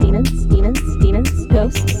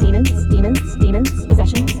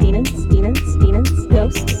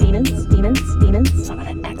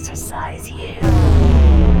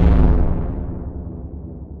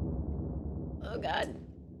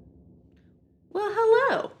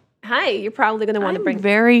Hi. You're probably going to want to bring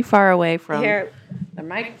very far away from here. the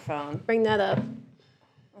microphone. Bring that up.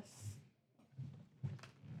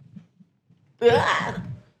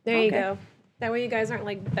 There you go. That way you guys aren't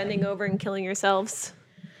like bending over and killing yourselves.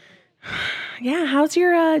 Yeah, how's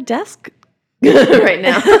your desk right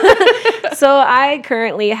now? So I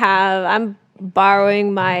currently I'm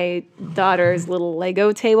borrowing my daughter's little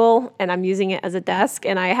Lego table and I'm using it as a desk,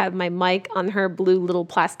 and I have my mic on her blue little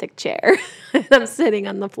plastic chair. And I'm sitting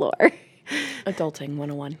on the floor. Adulting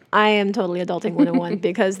 101. I am totally adulting 101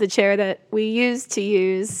 because the chair that we used to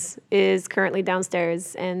use is currently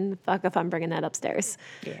downstairs, and fuck if I'm bringing that upstairs.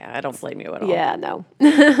 Yeah, I don't blame you at all. Yeah, no.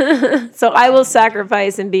 So I will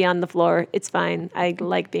sacrifice and be on the floor. It's fine. I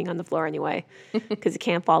like being on the floor anyway because you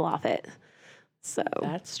can't fall off it. So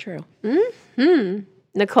That's true.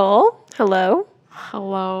 Nicole, hello.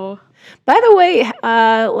 Hello. By the way,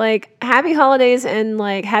 happy holidays and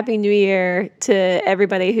happy New Year to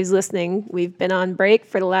everybody who's listening. We've been on break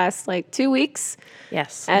for the last 2 weeks.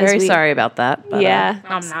 Yes. As Very we- sorry about that. But, Yeah.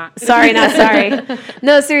 I'm not. Sorry, not sorry.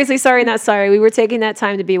 No, seriously, sorry, not sorry. We were taking that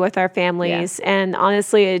time to be with our families, and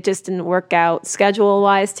honestly, it just didn't work out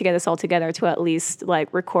schedule-wise to get us all together to at least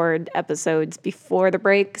record episodes before the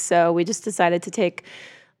break. So we just decided to take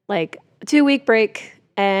a 2-week break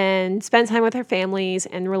and spend time with our families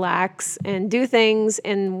and relax and do things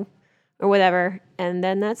or whatever, and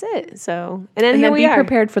then that's it. So and then and here then we be are.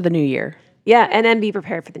 prepared for the new year. Yeah, and then be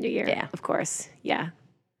prepared for the new year. Yeah. Of course. Yeah.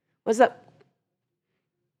 What's up?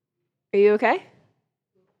 Are you okay?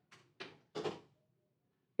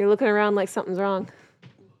 You're looking around like something's wrong.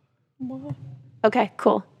 Okay,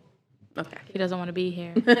 cool. Okay. He doesn't want to be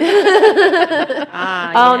here.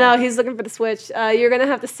 Oh, no, he's looking for the switch. You're going to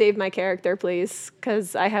have to save my character, please,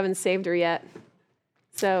 because I haven't saved her yet.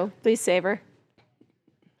 So please save her.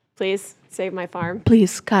 Please save my farm.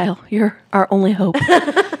 Please, Kyle, you're our only hope.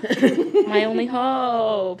 My only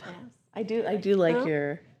hope. I do like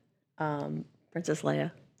your Princess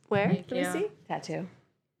Leia Where? Thank Let me you. see. tattoo.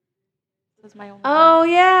 This is my only Oh,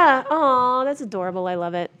 yeah. Oh, that's adorable. I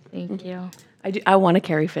love it. Thank you. I want a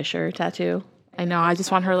Carrie Fisher tattoo. I know. I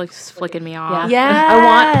just want her flicking me off. Yeah. I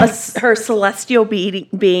want her celestial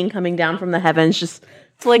being coming down from the heavens, just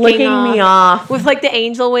flicking me off. with the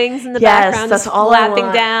angel wings in the Yes, background, that's just all I flapping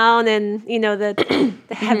want. down, and the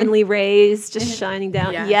heavenly rays just shining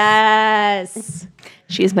down. Yes. Yes.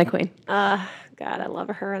 She's my queen. God, I love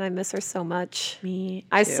her and I miss her so much. Me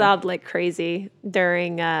I too. sobbed like crazy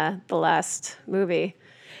during the last movie.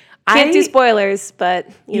 Can't do spoilers, but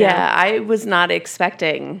you know. I was not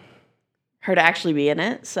expecting her to actually be in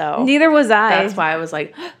it, so Neither was I. that's why I was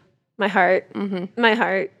like, My heart,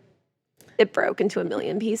 it broke into a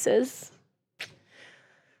million pieces.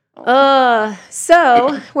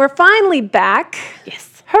 So we're finally back.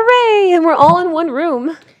 yes, Hooray! And we're all in one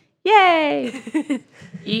room. yay!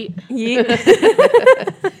 Yeet.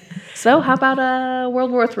 So how about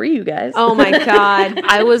World War III, you guys? Oh my God.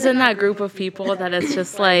 I was in that group of people that it's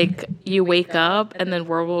just you wake up and then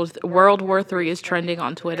World War III is trending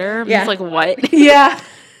on Twitter. Yeah. It's like, what? Yeah.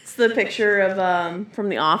 It's the picture of from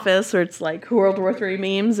The Office where it's World War III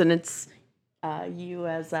memes, and it's you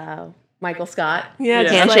as Michael Scott. Yeah,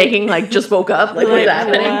 just handshaking, just woke up, what's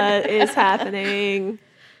happening? What is happening?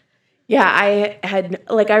 Yeah,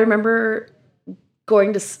 I remember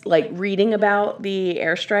going to reading about the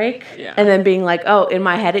airstrike, and then being oh, in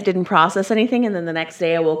my head it didn't process anything, and then the next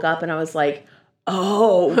day I woke up and I was like,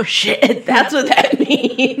 oh shit, that's what that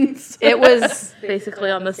means. It was Basically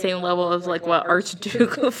on the same level as what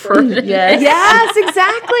Archduke of Ferdinand. yes,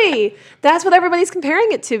 exactly. That's what everybody's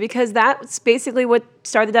comparing it to, because that's basically what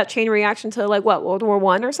started that chain reaction to World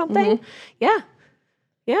War I or something. Yeah.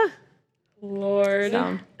 Lord.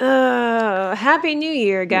 Happy New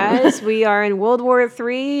Year, guys. We are in World War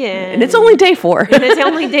III, And it's only day 4. and it's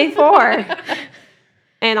only day 4.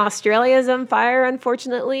 And Australia's on fire,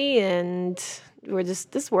 unfortunately, and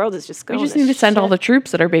this world is just going. We just need to send all the troops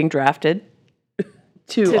that are being drafted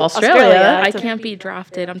to Australia. Australia. I can't be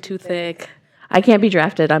drafted. I'm too thick. I can't be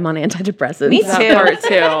drafted. I'm on antidepressants. Me That too. part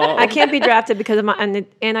too. I can't be drafted because of my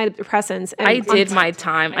antidepressants. And I did my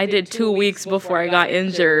time. I did 2 weeks before I got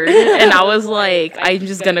injured, and I was like, I'm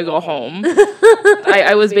just gonna go home.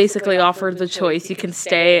 I was basically offered the choice: you can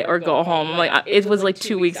stay or go home. I'm like, it was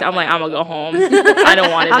 2 weeks. I'm like, I'm gonna go home. I don't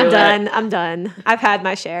want to do I'm it. done. I'm done. I've had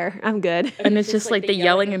my share. I'm good. And it's just the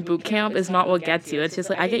yelling in boot camp is not what gets you. It's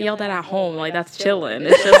just I get yelled at home. That's chilling.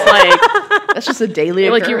 It's just That's just a daily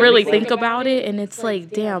you occurrence. really think about it, and it's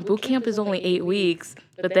damn, boot camp is only 8 weeks,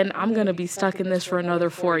 but then I'm gonna be stuck in this for another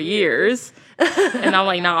 4 years. And I'm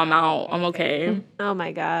like, no, I'm out. I'm okay. Oh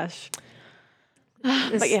my gosh.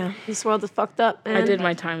 But yeah. This world is fucked up, man. I did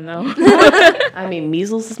my time though. I mean,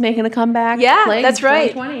 measles is making a comeback. Yeah, Plague that's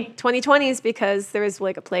right. 2020. 2020s because there was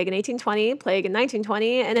like a plague in 1820, plague in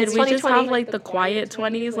 1920, and Did it's we just 2020. have like the quiet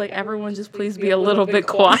 20s? Like everyone just please be a little bit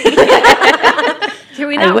quiet. Can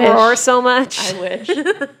we not wish. roar so much? I wish.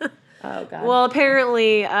 Oh, God. Well,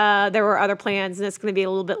 apparently there were other plans, and it's going to be a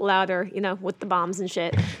little bit louder, with the bombs and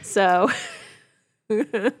shit. So.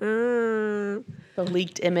 The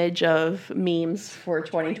leaked image of memes for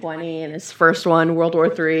 2020, and his first one, World War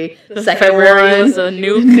III. The second February one, was a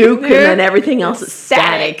nuke. and then everything else is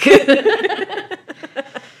static.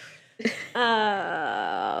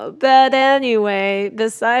 But anyway,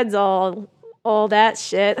 besides all that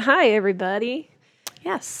shit, hi everybody.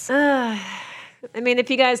 Yes. I mean, if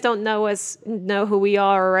you guys don't know who we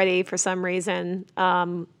are already for some reason,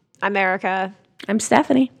 I'm Erica. I'm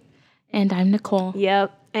Stephanie. And I'm Nicole.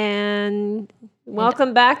 Yep. And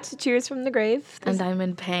welcome back to Cheers from the Grave. And I'm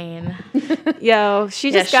in pain. Yo,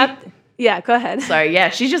 she just got... Yeah, go ahead. Sorry, yeah,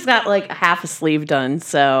 she just got like half a sleeve done,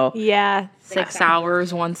 so. Yeah. 6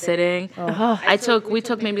 hours, one sitting. We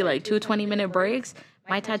took maybe like 2 20-minute breaks.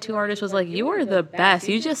 My tattoo artist was like, you are the best.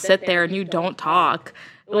 You just sit there and you don't talk.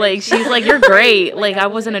 Like, she's like, you're great. Like, I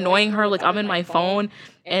wasn't annoying her. Like, I'm in my phone.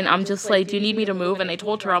 And I'm just like, do you need me to move? And I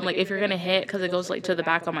told her, I'm like, if you're going to hit, because it goes like to the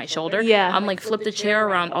back of my shoulder. Yeah. I'm like, flip the chair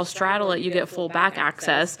around. I'll straddle it. You get full back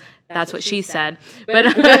access. That's what she said.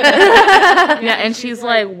 But yeah, and she's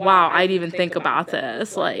like, wow, I didn't even think about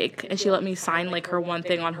this. Like, and she let me sign like her one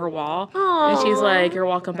thing on her wall. Aww. And she's like, you're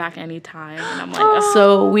welcome back anytime. And I'm like, oh.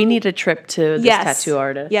 So we need a trip to this tattoo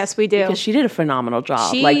artist. Yes, we do. Because she did a phenomenal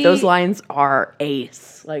job. Like, those lines are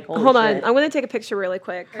ace. Like, hold on. I'm going to take a picture really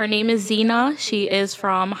quick. Her name is Zena. She is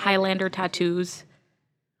from Highlander Tattoos.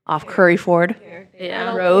 Off Curry Ford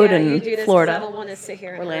Road in Florida. I don't want to sit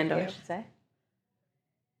here and Orlando, I should say.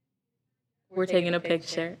 We're taking a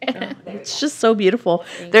picture. It's just so beautiful.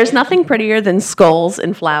 There's nothing prettier than skulls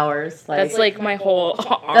and flowers. That's like my whole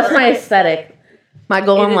art. That's my aesthetic. My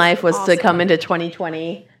goal in life was to come into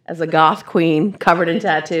 2020 as a goth queen covered in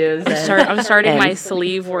tattoos. I'm starting my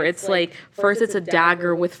sleeve where it's like, first it's a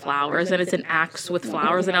dagger with flowers, and it's an axe with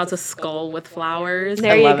flowers, and now it's a skull with flowers.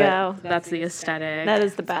 There you go. That's the aesthetic. That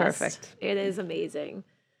is the best. Perfect. It is amazing.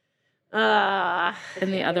 And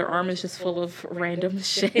the other arm is just full of random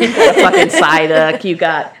shit. A fucking Psyduck. You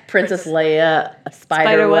got Princess Leia, a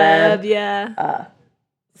spider web, yeah.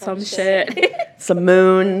 Some shit. some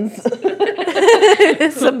moons.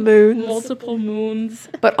 Some moons. Multiple moons.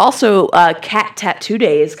 But also, Cat Tattoo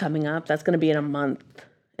Day is coming up. That's going to be in a month.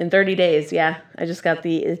 In 30 days, yeah. I just got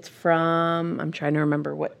it's from, I'm trying to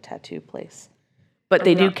remember what tattoo place. But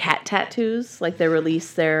they do cat tattoos. Like, they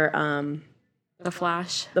release their... The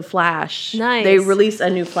Flash. The Flash. Nice. They release a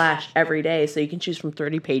new Flash every day, so you can choose from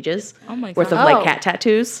 30 pages worth of like cat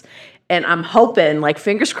tattoos. And I'm hoping, like,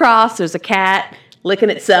 fingers crossed, there's a cat licking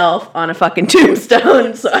itself on a fucking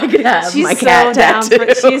tombstone, so I could have my cat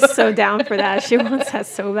tattoo. She's so down for that. She wants that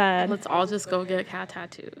so bad. Let's all just go get cat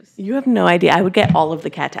tattoos. You have no idea. I would get all of the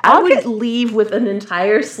cat tattoos. I would leave with an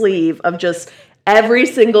entire sleeve of just every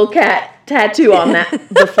single cat tattoo on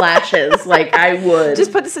the Flashes. Like, I would.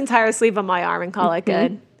 Just put this entire sleeve on my arm and call it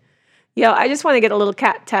good. Yo, I just want to get a little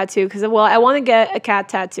cat tattoo because, well, I want to get a cat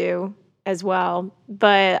tattoo as well,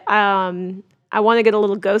 but I want to get a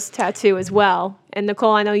little ghost tattoo as well. And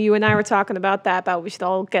Nicole, I know you and I were talking about that, about we should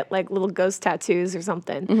all get like little ghost tattoos or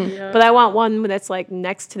something. Mm-hmm. Yeah. But I want one that's like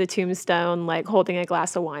next to the tombstone, like holding a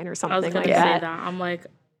glass of wine or something like that. I was going to say that. I'm like,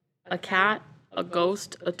 a cat, a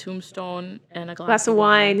ghost, a tombstone, and a glass of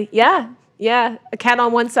wine. Yeah. Yeah. A cat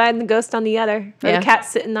on one side and the ghost on the other. Or the cat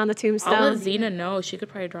sitting on the tombstone. I'll let Zena know. She could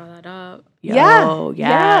probably draw that up.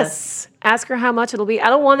 Yes. Ask her how much it'll be. I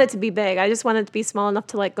don't want it to be big. I just want it to be small enough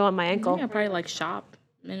to like go on my ankle. Yeah, probably like shop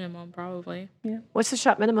minimum, probably. Yeah. What's the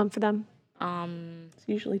shop minimum for them? It's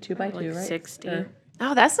usually 2x2, like right? 60.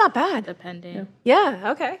 Oh, that's not bad. Depending.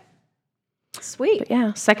 Yeah. Okay. Sweet. But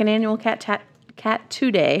yeah, second annual Cat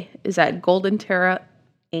Tattoo Day is at Golden Terra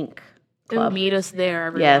Inc. Club. Meet us there,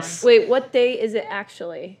 everyone. Yes. Wait, what day is it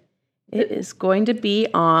actually? It is going to be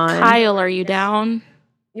on... Kyle, are you down?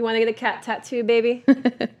 You want to get a cat tattoo, baby?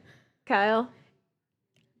 Kyle?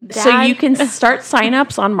 Dad? So you can start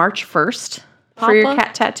signups on March 1st for your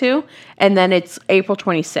cat tattoo, and then it's April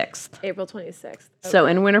 26th. April 26th. Okay. So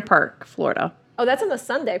in Winter Park, Florida. Oh, that's on a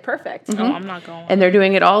Sunday. Perfect. Mm-hmm. Oh, I'm not going. And they're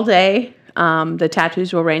doing it all day. The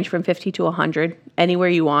tattoos will range from 50 to 100, anywhere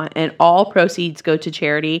you want, and all proceeds go to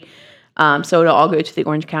charity. So it'll all go to the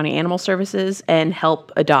Orange County Animal Services and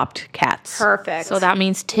help adopt cats. Perfect. So that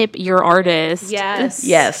means tip your artist. Yes.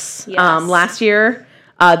 Yes. Last year,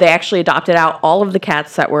 they actually adopted out all of the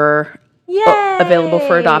cats that were available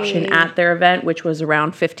for adoption at their event, which was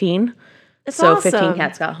around 15. That's so awesome. 15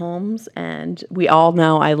 cats got homes, and we all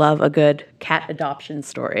know I love a good cat adoption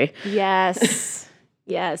story. Yes.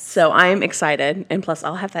 Yes. So I'm excited, and plus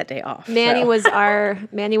I'll have that day off. Manny so.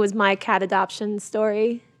 was my cat adoption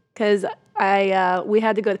story because we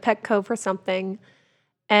had to go to Petco for something,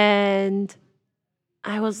 and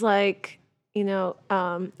I was like, oh,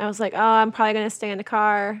 I'm probably gonna stay in the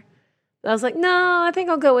car. I was like, no, I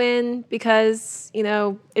think I'll go in because,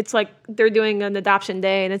 it's like they're doing an adoption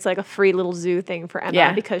day and it's like a free little zoo thing for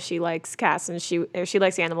Emma because she likes cats and she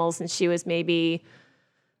likes animals, and she was maybe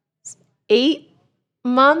 8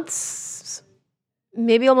 months,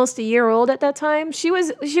 maybe almost a year old at that time. She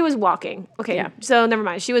was walking. Okay, so never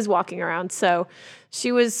mind. She was walking around. So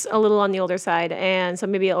she was a little on the older side, and so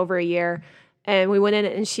maybe over a year. And we went in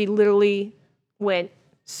and she literally went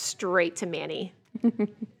straight to Manny.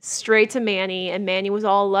 And Manny was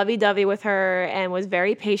all lovey-dovey with her and was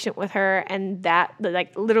very patient with her, and that,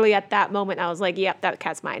 like, literally at that moment I was like, yep, that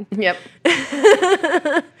cat's mine. Yep.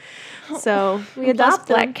 So we adopted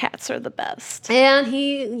black cats are the best. And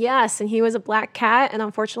he was a black cat, and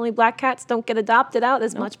unfortunately black cats don't get adopted out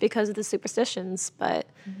as much because of the superstitions, but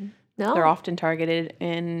no. They're often targeted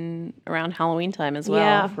around Halloween time as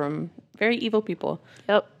well from very evil people.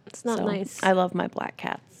 Yep. It's not nice. I love my black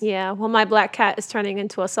cats. Yeah, well, my black cat is turning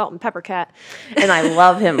into a salt and pepper cat. And I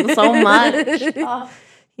love him so much. Oh,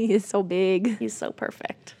 he is so big. He's so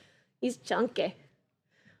perfect. He's chunky.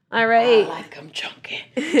 All right. I like him chunky.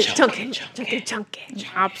 Chunky.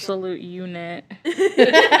 Absolute unit.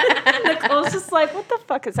 Nicole's just like, what the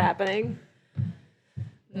fuck is happening?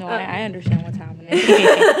 No, I understand what's happening.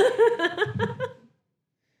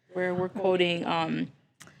 We're quoting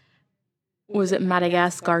was it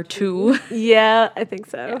Madagascar 2? Yeah, I think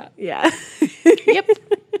so. Yeah. Yep.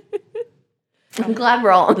 I'm glad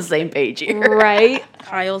we're all on the same page here. Right?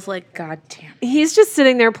 Kyle's like, God damn. He's just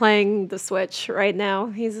sitting there playing the Switch right now.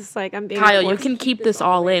 He's just like, I'm being Kyle, you can keep this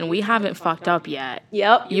all in. We haven't fucked up yet.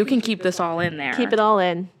 Yep. You can keep this all in there. Keep it all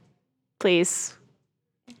in. Please.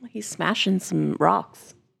 He's smashing some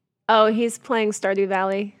rocks. Oh, he's playing Stardew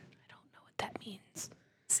Valley. I don't know what that means.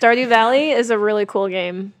 Stardew Valley is a really cool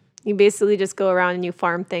game. You basically just go around and you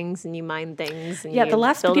farm things and you mine things. And the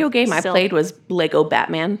last video game I played was Lego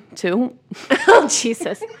Batman 2. Oh,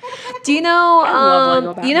 Jesus. Do you know, love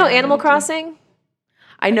Lego Batman Animal Crossing?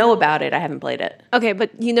 I know about it. I haven't played it. Okay,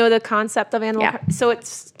 but you know the concept of Animal Crossing? So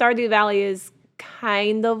Stardew Valley is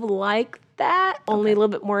kind of like that, only a little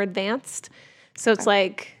bit more advanced. So it's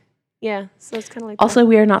like... Yeah, so it's kind of like also, that.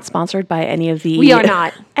 we are not sponsored by any of the... We are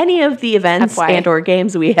not. Any of the events and or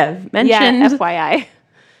games we have mentioned. Yeah, FYI.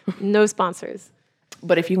 No sponsors.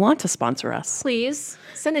 But if you want to sponsor us... Please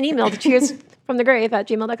send an email to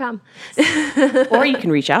cheersfromthegrave@gmail.com. Or you can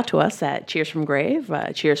reach out to us at Cheers from Grave,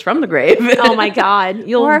 Cheers from the Grave. Oh, my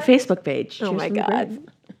God. Or our Facebook page. Oh, Cheers my from the God.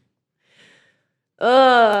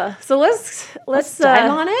 Grave. So let's dive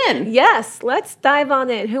on in. Yes, let's dive on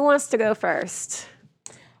in. Who wants to go first?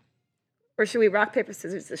 Or should we rock, paper,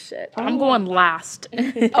 scissors this shit? I'm going last.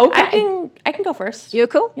 Okay. I can go first. You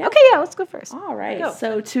cool? Yeah. Okay, yeah, let's go first. All right.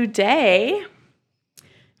 So today,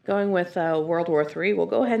 going with World War III, we'll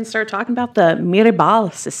go ahead and start talking about the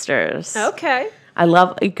Mirabal sisters. Okay. I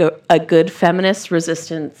love a good feminist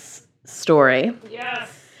resistance story. Yes.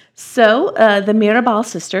 So the Mirabal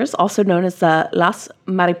sisters, also known as the Las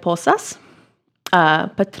Mariposas,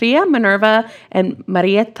 Patria, Minerva, and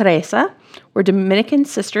Maria Teresa, were Dominican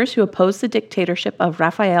sisters who opposed the dictatorship of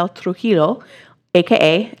Rafael Trujillo,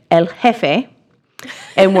 a.k.a. El Jefe,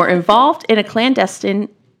 and were involved in a clandestine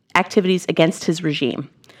activities against his regime.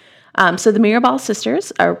 So the Mirabal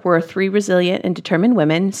sisters were 3 resilient and determined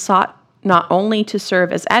women, sought not only to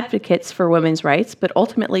serve as advocates for women's rights, but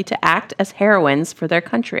ultimately to act as heroines for their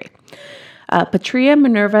country. Patria,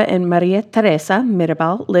 Minerva, and Maria Teresa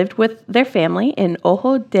Mirabal lived with their family in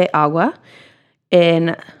Ojo de Agua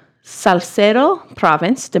in Salcedo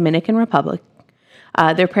Province, Dominican Republic.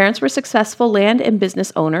 Their parents were successful land and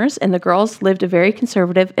business owners, and the girls lived a very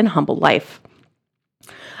conservative and humble life.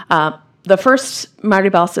 The first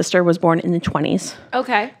Mirabal sister was born in the 20s.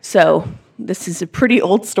 Okay. So this is a pretty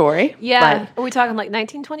old story. Yeah. Are we talking like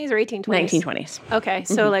 1920s or 1820s? 1920s. Okay,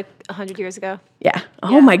 so like 100 years ago. Yeah.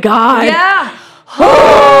 Oh my God. Yeah.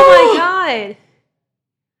 Oh my God.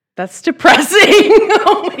 That's depressing.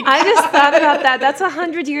 Oh my God. I just thought about that. That's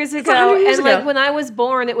 100 years ago. 100 years and ago. like when I was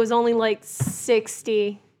born, it was only like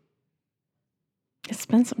 60. It's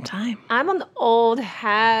been some time. I'm an old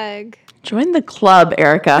hag. Join the club,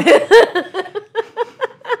 Erica.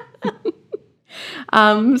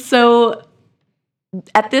 So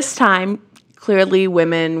at this time, Clearly,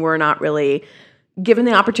 women were not really given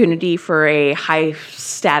the opportunity for a high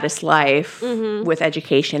status life with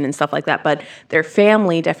education and stuff like that, but their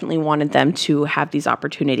family definitely wanted them to have these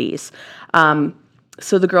opportunities.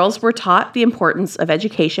 So the girls were taught the importance of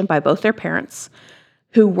education by both their parents,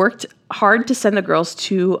 who worked hard to send the girls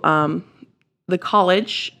to the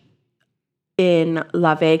college in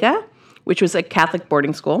La Vega, which was a Catholic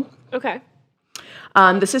boarding school. Okay.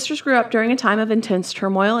 The sisters grew up during a time of intense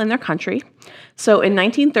turmoil in their country. So in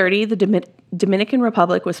 1930, the Dominican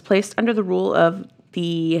Republic was placed under the rule of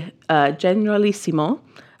the Generalissimo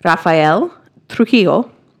Rafael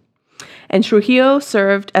Trujillo. And Trujillo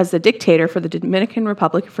served as the dictator for the Dominican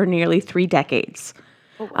Republic for nearly 3 decades.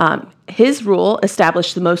 Oh, wow. His rule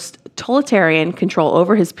established the most totalitarian control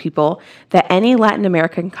over his people that any Latin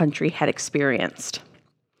American country had experienced.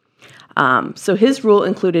 So his rule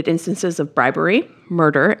included instances of bribery,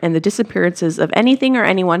 murder, and the disappearances of anything or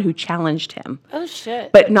anyone who challenged him. Oh,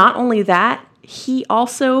 shit. But not only that, he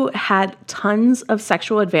also had tons of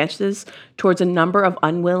sexual advances towards a number of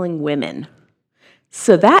unwilling women.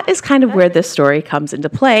 So that is kind of where this story comes into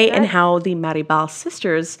play and how the Maribal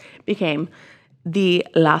sisters became the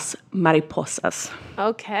Las Mariposas.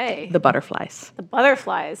 Okay. The butterflies. The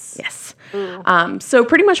butterflies. Yes. So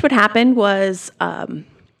pretty much what happened was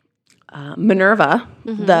Minerva,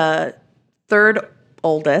 the third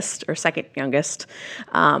oldest or second youngest,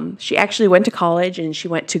 she actually went to college and she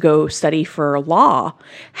went to go study for law.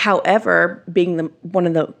 However, being one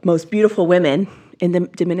of the most beautiful women in the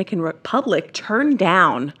Dominican Republic, turned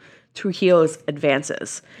down Trujillo's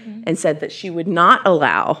advances and said that she would not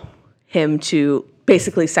allow him to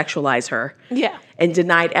basically sexualize her. Yeah. And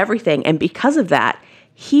denied everything. And because of that,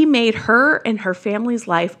 he made her and her family's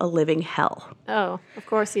life a living hell. Oh, of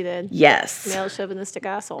course he did. Yes. Male chauvinistic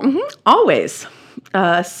asshole. Always.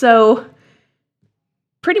 So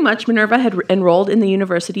pretty much Minerva had enrolled in the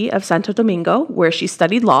University of Santo Domingo, where she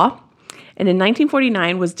studied law, and in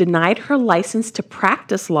 1949 was denied her license to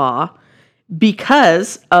practice law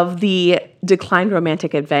because of the declined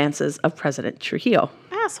romantic advances of President Trujillo.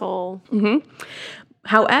 Asshole.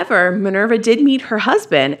 However, Minerva did meet her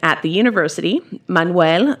husband at the university,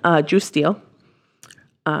 Manuel Justil,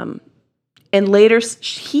 and later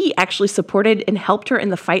he actually supported and helped her in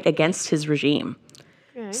the fight against his regime.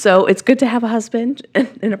 Okay. So it's good to have a husband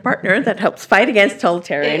and a partner that helps fight against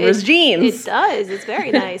totalitarian regimes. It does. It's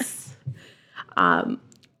very nice.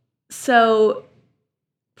 So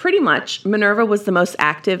pretty much Minerva was the most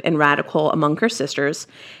active and radical among her sisters,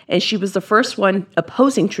 and she was the first one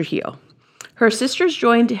opposing Trujillo. Her sisters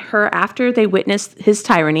joined her after they witnessed his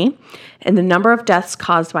tyranny and the number of deaths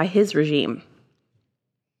caused by his regime.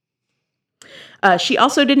 She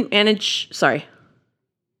also didn't manage to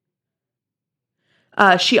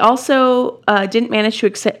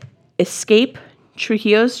escape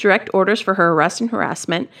Trujillo's direct orders for her arrest and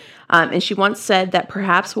harassment. And she once said that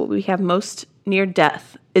perhaps what we have most near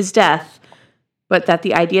death is death, but that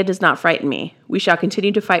the idea does not frighten me. We shall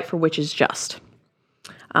continue to fight for which is just.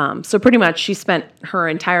 So pretty much she spent her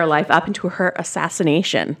entire life up into her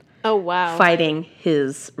assassination. Oh, wow. Fighting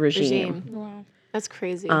his regime. Wow. That's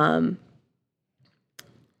crazy. The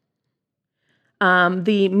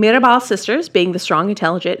Mirabal sisters, being the strong,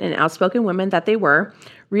 intelligent, and outspoken women that they were,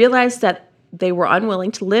 realized that they were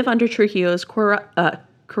unwilling to live under Trujillo's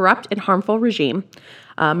corrupt and harmful regime.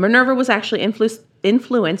 Minerva was actually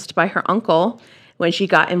influenced by her uncle when she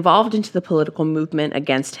got involved into the political movement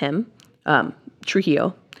against him,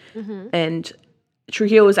 Trujillo. And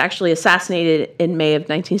Trujillo was actually assassinated in May of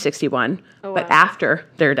 1961, but after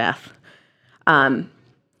their death.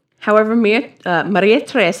 However, Maria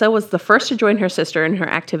Teresa was the first to join her sister in her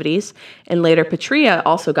activities, and later Patria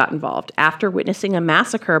also got involved after witnessing a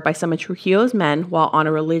massacre by some of Trujillo's men while on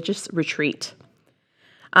a religious retreat.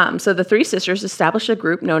 So the three sisters established a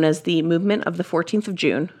group known as the Movement of the 14th of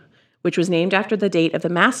June, which was named after the date of the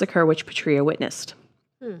massacre which Patria witnessed.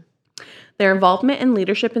 Their involvement and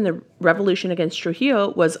leadership in the revolution against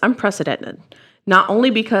Trujillo was unprecedented, not only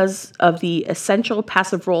because of the essential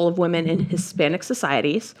passive role of women in Hispanic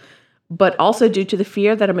societies, but also due to the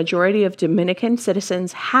fear that a majority of Dominican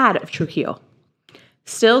citizens had of Trujillo.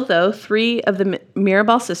 Still, though, three of the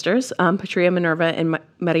Mirabal sisters, Patria, Minerva, and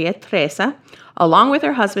Maria Teresa, along with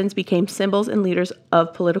their husbands, became symbols and leaders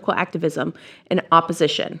of political activism in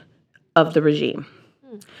opposition of the regime.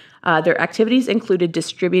 Their activities included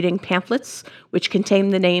distributing pamphlets, which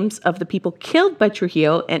contained the names of the people killed by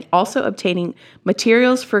Trujillo, and also obtaining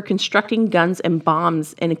materials for constructing guns and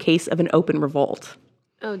bombs in a case of an open revolt.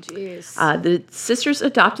 Oh, jeez. The sisters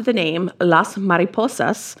adopted the name Las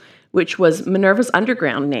Mariposas, which was Minerva's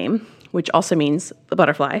underground name, which also means the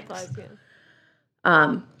butterfly.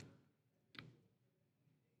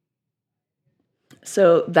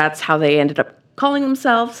 So that's how they ended up calling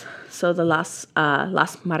themselves. So the Las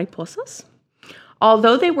Mariposas.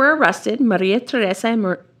 Although they were arrested, Maria Teresa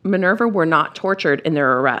and Minerva were not tortured in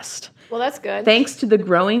their arrest. Well, that's good. Thanks to the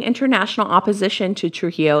growing international opposition to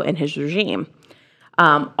Trujillo and his regime.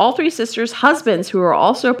 All three sisters' husbands, who were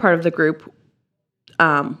also part of the group,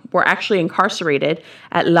 were actually incarcerated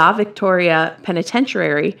at La Victoria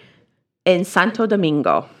Penitentiary in Santo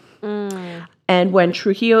Domingo. And when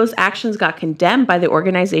Trujillo's actions got condemned by the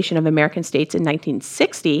Organization of American States in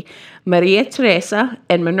 1960, Maria Teresa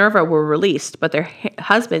and Minerva were released, but their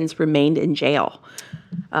husbands remained in jail.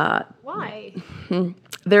 Why?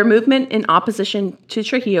 Their movement in opposition to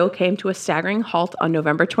Trujillo came to a staggering halt on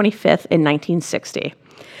November 25th in 1960.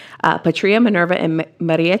 Patria, Minerva, and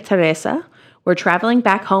Maria Teresa were traveling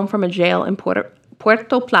back home from a jail in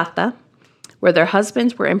Puerto Plata, where their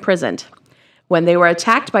husbands were imprisoned, when they were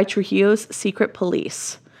attacked by Trujillo's secret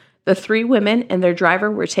police. The three women and their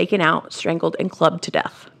driver were taken out, strangled, and clubbed to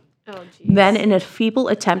death. Oh, Then, in a feeble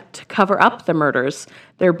attempt to cover up the murders,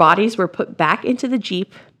 their bodies were put back into the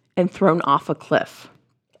Jeep and thrown off a cliff.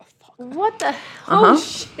 What the? Oh,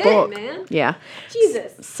 shit, man. Yeah.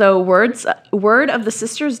 Jesus. So word of the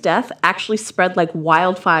sisters' death actually spread like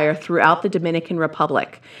wildfire throughout the Dominican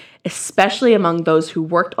Republic, especially among those who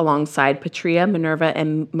worked alongside Patria, Minerva,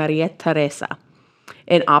 and Maria Teresa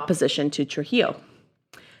in opposition to Trujillo.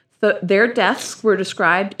 Their deaths were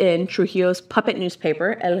described in Trujillo's puppet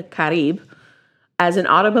newspaper, El Caribe, as an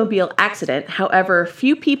automobile accident. However,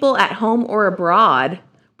 few people at home or abroad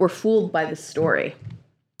were fooled by this story.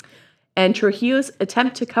 And Trujillo's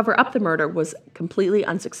attempt to cover up the murder was completely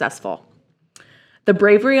unsuccessful. The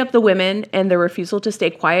bravery of the women and their refusal to stay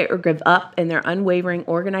quiet or give up and their unwavering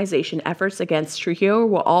organization efforts against Trujillo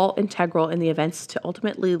were all integral in the events to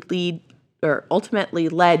ultimately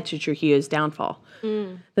led to Trujillo's downfall.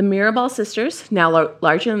 The Mirabal sisters, now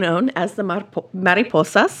largely known as the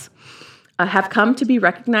Mariposas, have come to be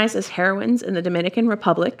recognized as heroines in the Dominican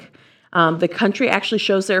Republic. The country actually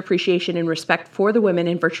shows their appreciation and respect for the women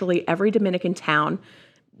in virtually every Dominican town,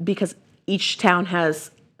 because each town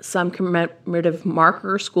has some commemorative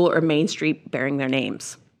marker, school, or main street bearing their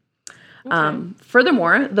names. Okay.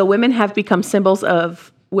 Furthermore, the women have become symbols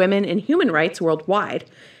of women and human rights worldwide.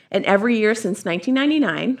 And every year since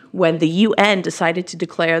 1999, when the UN decided to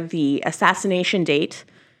declare the assassination date,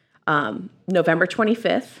 November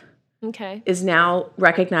 25th, is now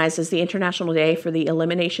recognized as the International Day for the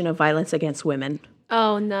Elimination of Violence Against Women.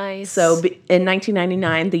 Oh, nice. So in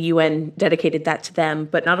 1999, the UN dedicated that to them.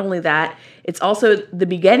 But not only that, it's also the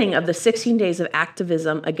beginning of the 16 days of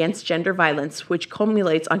activism against gender violence, which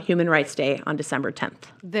culminates on Human Rights Day on December 10th.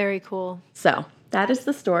 Very cool. So that is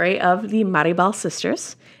the story of the Mirabal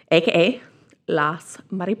sisters, a.k.a. Las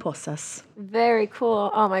Mariposas. Very cool.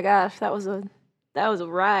 Oh, my gosh. That was a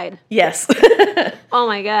ride. Yes. Oh,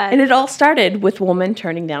 my God. And it all started with women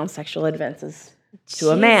turning down sexual advances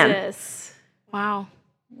to a man. Wow.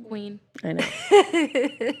 Queen. I know.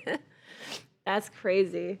 That's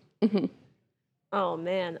crazy. Mm-hmm. Oh,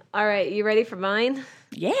 man. All right. You ready for mine?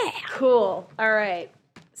 Yeah. Cool. All right.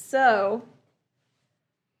 So,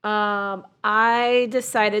 I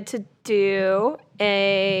decided to do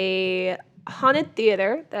a haunted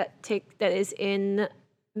theater that is in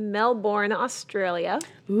Melbourne, Australia.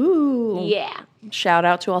 Ooh. Yeah. Shout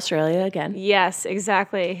out to Australia again. Yes,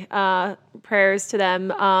 exactly. Prayers to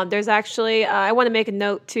them. There's actually, I want to make a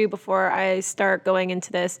note too before I start going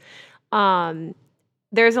into this.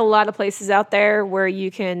 There's a lot of places out there where you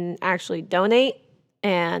can actually donate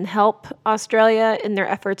and help Australia in their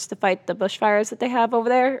efforts to fight the bushfires that they have over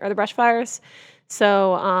there, or the brush fires.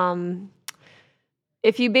 So,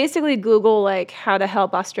 if you basically Google like how to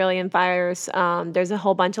help Australian fires, there's a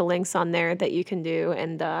whole bunch of links on there that you can do,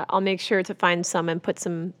 and I'll make sure to find some and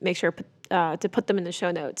to put them in the show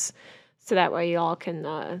notes, so that way you all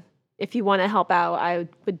can, if you want to help out, I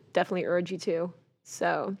would definitely urge you to.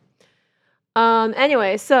 So,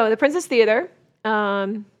 anyway, so the Princess Theater,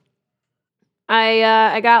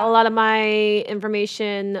 I got a lot of my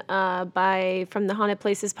information from the Haunted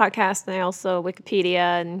Places podcast, and I also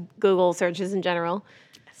Wikipedia and Google searches in general.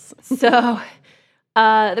 Yes. So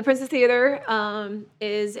the Princess Theater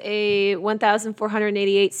is a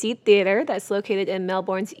 1,488 seat theater that's located in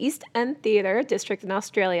Melbourne's East End Theatre District in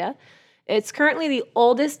Australia. It's currently the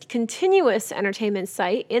oldest continuous entertainment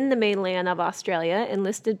site in the mainland of Australia,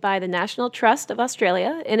 enlisted by the National Trust of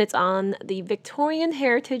Australia, and it's on the Victorian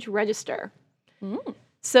Heritage Register.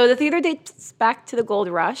 So the theater dates back to the gold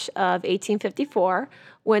rush of 1854,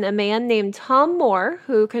 when a man named Tom Moore,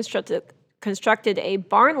 who constructed a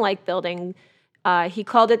barn-like building He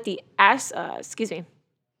called it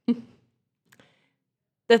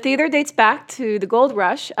The theater dates back to the gold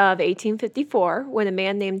rush of 1854 when a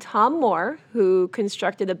man named Tom Moore, who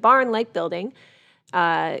constructed a barn-like building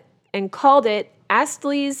and called it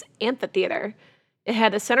Astley's Amphitheater. It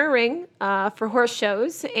had a center ring for horse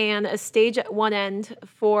shows and a stage at one end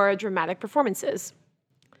for dramatic performances.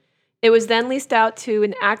 It was then leased out to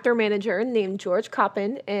an actor-manager named George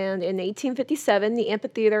Coppin, and in 1857, the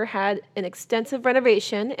amphitheater had an extensive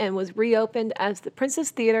renovation and was reopened as the Princess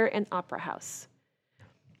Theater and Opera House.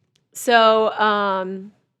 So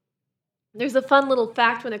there's a fun little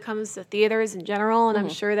fact when it comes to theaters in general, and I'm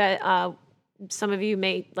sure that some of you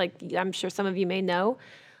may know,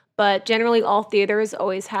 but generally all theaters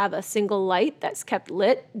always have a single light that's kept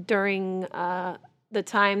lit during the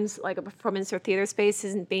times like a performance or theater space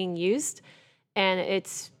isn't being used, and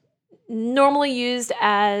it's normally used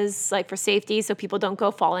as like for safety, so people don't go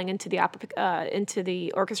falling into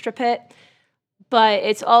the orchestra pit. But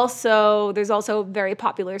there's also very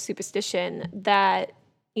popular superstition that,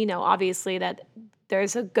 obviously that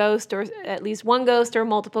there's a ghost or at least one ghost or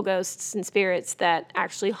multiple ghosts and spirits that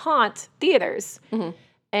actually haunt theaters. Mm-hmm.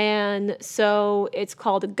 And so it's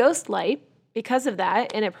called a ghost light because of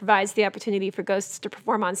that, and it provides the opportunity for ghosts to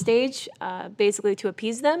perform on stage, basically to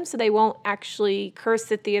appease them, so they won't actually curse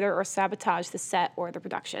the theater or sabotage the set or the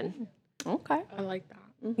production. Okay. I like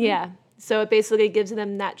that. Mm-hmm. Yeah. So it basically gives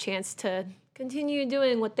them that chance to continue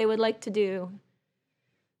doing what they would like to do.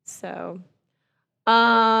 So,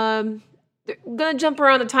 I'm going to jump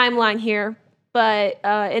around the timeline here, but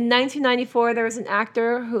in 1994, there was an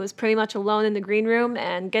actor who was pretty much alone in the green room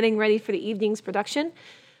and getting ready for the evening's production.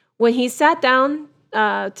 When he sat down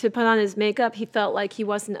to put on his makeup, he felt like he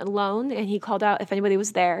wasn't alone, and he called out if anybody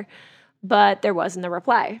was there, but there wasn't a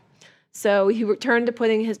reply. So he returned to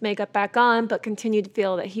putting his makeup back on, but continued to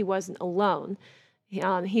feel that he wasn't alone.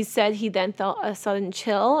 He said he then felt a sudden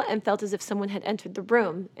chill and felt as if someone had entered the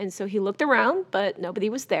room. And so he looked around, but nobody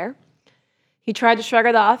was there. He tried to shrug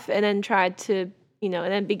it off and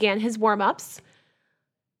then began his warm-ups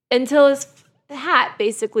until his hat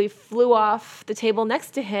basically flew off the table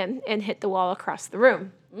next to him and hit the wall across the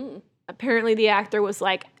room. Apparently the actor was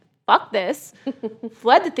like, fuck this,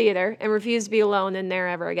 fled the theater, and refused to be alone in there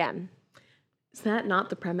ever again. Is that not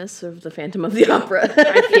the premise of the Phantom of the Opera?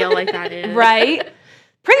 I feel like that is. Right?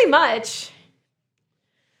 Pretty much.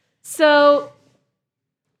 So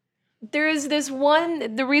there is this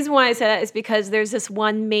one, the reason why I say that is because there's this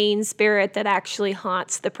one main spirit that actually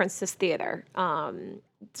haunts the Princess Theater.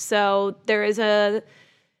 So there is and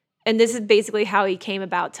this is basically how he came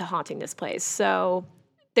about to haunting this place. So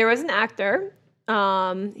there was an actor.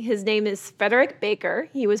 His name is Frederick Baker.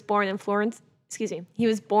 He was born in Florence,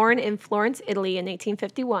 Italy in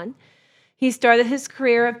 1851. He started his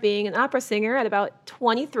career of being an opera singer at about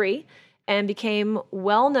 23 and became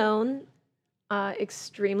well-known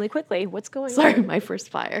extremely quickly. What's going on? Sorry, my first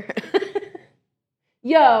fire.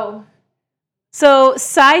 Yo. So,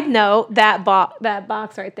 side note, that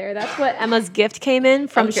box right there, that's what Emma's gift came in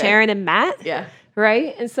from Sharon and Matt. Yeah.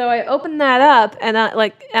 Right? And so I opened that up, and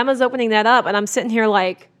Emma's opening that up, and I'm sitting here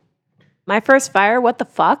like, my first fire? What the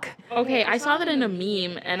fuck? Okay, I saw that in a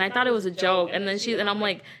meme, and I thought it was a joke, and I'm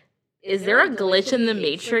like, is there a glitch in the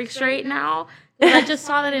Matrix right now? And I just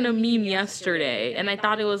saw that in a meme yesterday, and I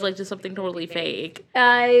thought it was like just something totally fake.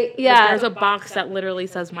 Yeah. There's a box that literally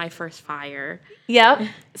says "My First Fire." Yep.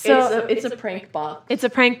 So it's a prank box. It's a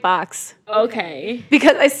prank box. Okay.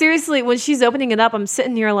 Because I seriously, when she's opening it up, I'm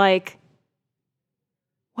sitting here like,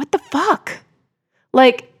 what the fuck?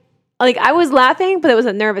 Like I was laughing, but it was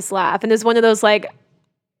a nervous laugh, and it's one of those like,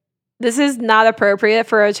 this is not appropriate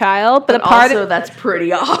for a child, but that's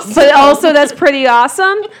pretty awesome. But also that's pretty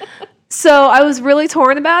awesome. So I was really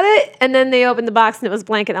torn about it, and then they opened the box and it was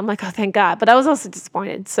blank, and I'm like, oh, thank God. But I was also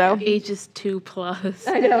disappointed. So ages 2+.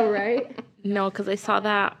 I know, right? No, because I saw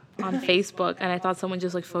that on Facebook, and I thought someone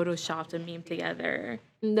just like photoshopped a meme together.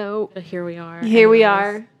 Nope. But here we are. Here we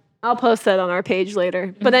are. I'll post that on our page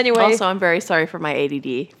later. But anyway. Also, I'm very sorry for my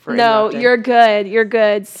ADD. No, you're good. You're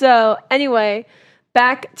good. So anyway,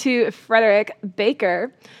 back to Frederick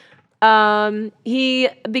Baker. He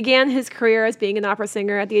began his career as being an opera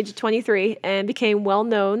singer at the age of 23 and became well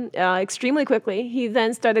known extremely quickly. He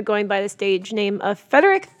then started going by the stage name of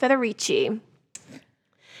Frederick Federici.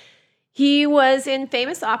 He was in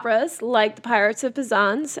famous operas like The Pirates of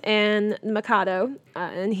Penzance and The Mikado,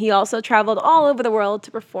 and he also traveled all over the world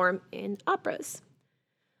to perform in operas.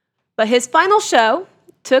 But his final show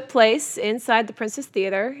took place inside the Princess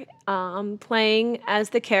Theater, playing as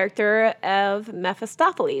the character of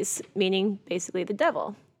Mephistopheles, meaning basically the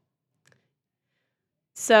devil.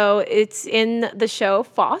 So it's in the show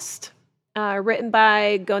Faust, written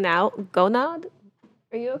by Gonad.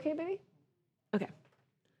 Are you okay, baby? Okay.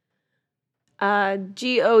 Gounod.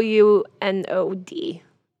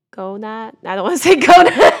 Gonad. I don't want to say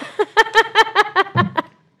Gonad.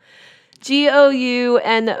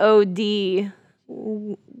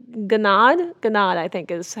 Gounod. Gonad, I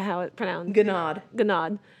think is how it's pronounced.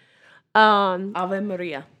 Gonad. Ave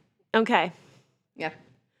Maria. Okay. Yeah.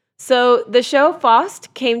 So the show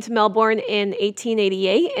Faust came to Melbourne in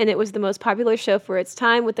 1888, and it was the most popular show for its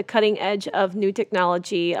time with the cutting edge of new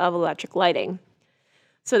technology of electric lighting.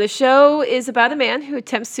 So the show is about a man who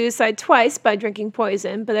attempts suicide twice by drinking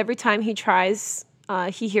poison, but every time he tries,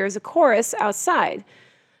 he hears a chorus outside.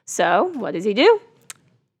 So what does he do?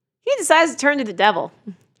 He decides to turn to the devil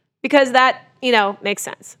because that, makes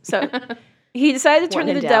sense. So he decided to turn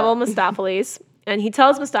to the devil, Mephistopheles, and he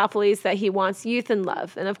tells Mephistopheles that he wants youth and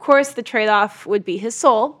love. And of course, the trade-off would be his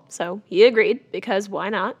soul. So he agreed because why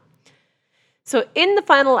not? So in the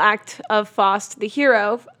final act of Faust, the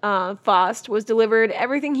hero, Faust, was delivered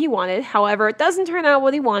everything he wanted. However, it doesn't turn out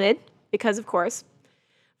what he wanted because, of course,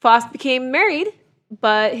 Faust became married,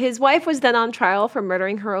 but his wife was then on trial for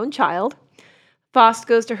murdering her own child. Faust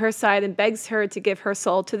goes to her side and begs her to give her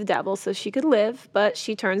soul to the devil so she could live, but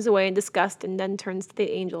she turns away in disgust and then turns to the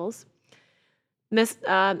angels.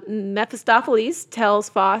 Mephistopheles tells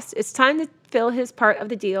Faust it's time to fill his part of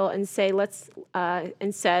the deal and says,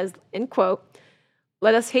 in quote,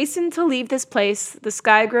 "Let us hasten to leave this place. The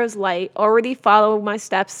sky grows light. Already follow my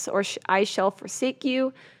steps, or I shall forsake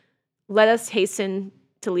you. Let us hasten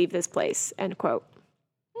to leave this place," end quote.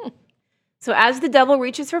 So as the devil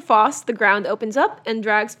reaches for Faust, the ground opens up and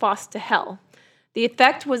drags Faust to hell. The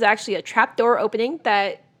effect was actually a trapdoor opening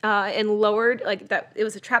that it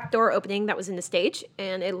was a trapdoor opening that was in the stage,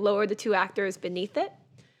 and it lowered the two actors beneath it.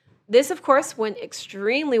 This, of course, went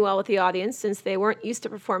extremely well with the audience since they weren't used to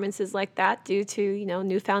performances like that due to,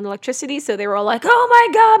 newfound electricity. So they were all like, "Oh my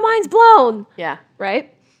God, mine's blown." Yeah.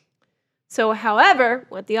 Right? So, however,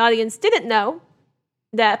 what the audience didn't know,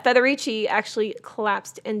 that Federici actually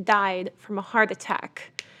collapsed and died from a heart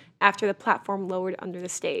attack after the platform lowered under the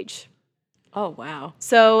stage. Oh, wow.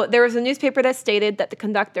 So there was a newspaper that stated that the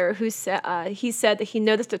conductor, he said that he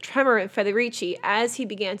noticed a tremor in Federici as he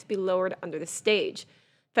began to be lowered under the stage.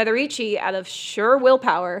 Federici, out of sheer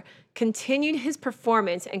willpower, continued his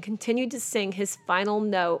performance and continued to sing his final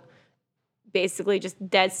note, basically just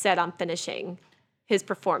dead set on finishing his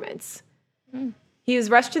performance. He was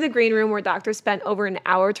rushed to the green room where doctors spent over an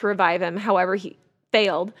hour to revive him. However, he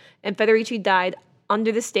failed, and Federici died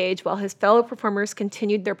under the stage while his fellow performers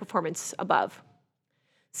continued their performance above.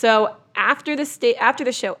 So after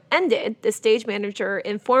the show ended, the stage manager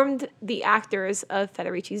informed the actors of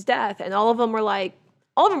Federici's death, and all of them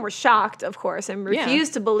were shocked, of course, and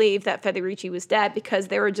refused to believe that Federici was dead because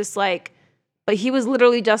they were just like, but he was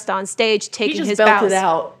literally just on stage taking his bows. He just belted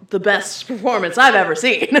out the best performance I've ever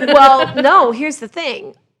seen. Well, no, here's the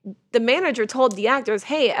thing. The manager told the actors,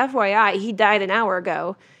 "Hey, FYI, he died an hour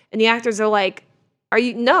ago." And the actors are like,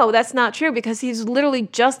 "No, that's not true because he's literally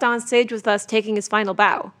just on stage with us taking his final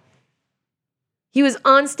bow." He was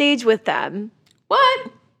on stage with them.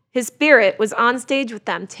 What? His spirit was on stage with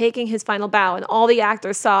them taking his final bow, and all the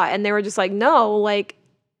actors saw it, and they were just like, "No,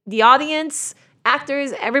 the audience,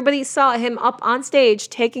 actors, everybody saw him up on stage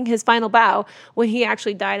taking his final bow when he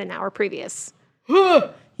actually died an hour previous."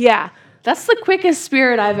 Yeah. That's the quickest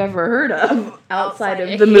spirit I've ever heard of outside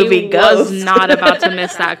of the movie Ghost. He was not about to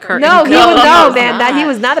miss that curtain. No, he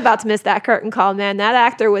was not about to miss that curtain call, man. That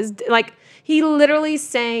actor was he literally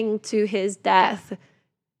sang to his death.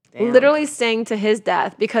 Damn. Literally sang to his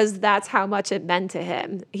death because that's how much it meant to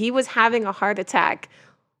him. He was having a heart attack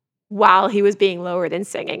while he was being lowered and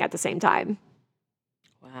singing at the same time.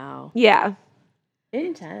 Wow. Yeah.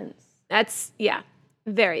 Intense.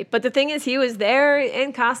 Very. But the thing is, he was there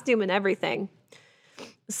in costume and everything.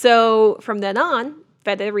 So from then on,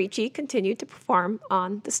 Federici continued to perform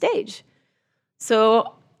on the stage.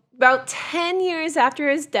 So about 10 years after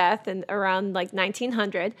his death, and around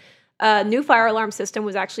 1900, a new fire alarm system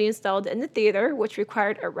was actually installed in the theater, which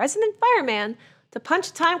required a resident fireman to punch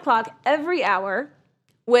a time clock every hour,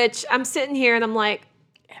 which I'm sitting here and I'm like,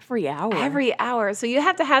 every hour? Every hour. So you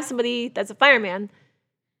have to have somebody that's a fireman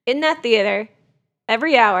in that theater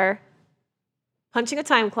every hour, punching a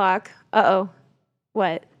time clock. Uh-oh.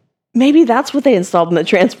 What? Maybe that's what they installed in the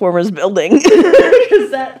Transformers building.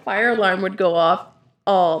 Because that fire alarm would go off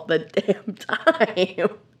all the damn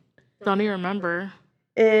time. Don't even remember.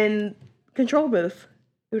 In control booth.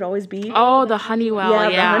 It would always be. Oh, the Honeywell. Yeah.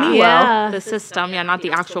 The Honeywell. Yeah. The system. Yeah, not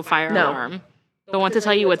the actual fire alarm. the one to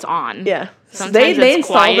tell you it's on. Yeah. Sometimes They it's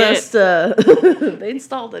installed quiet. this. They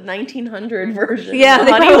installed a 1900 version. Yeah, of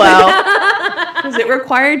they Honeywell because it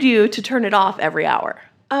required you to turn it off every hour.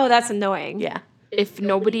 Oh, that's annoying. Yeah. If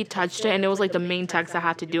nobody touched it, and it was like the main techs that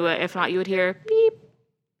had to do it. If not, you would hear beep,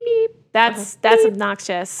 beep That's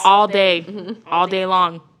obnoxious. all day, all day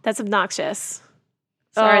long. That's obnoxious.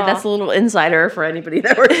 Sorry, Oh. that's a little insider for anybody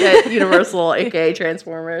that works at Universal, aka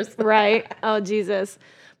Transformers. Right. Oh, Jesus.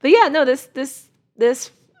 But yeah, no, they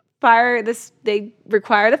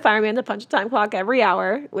require the fireman to punch a time clock every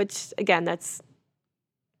hour, which again, that's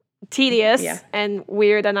tedious and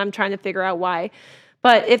weird, and I'm trying to figure out why.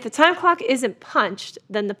 But if the time clock isn't punched,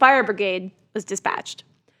 then the fire brigade was dispatched.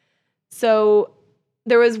 So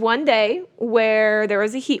there was one day where there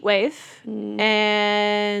was a heat wave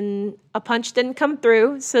and a punch didn't come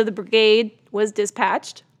through, so the brigade was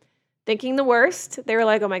dispatched. Thinking the worst, they were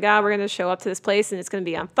like, oh my God, we're going to show up to this place and it's going to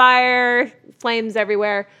be on fire, flames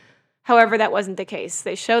everywhere. However, that wasn't the case.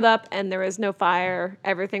 They showed up and there was no fire.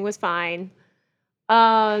 Everything was fine.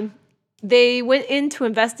 They went in to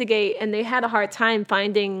investigate and they had a hard time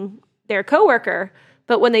finding their coworker.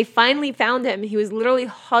 But when they finally found him, he was literally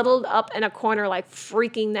huddled up in a corner, like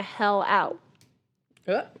freaking the hell out.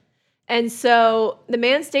 And so the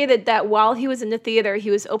man stated that while he was in the theater,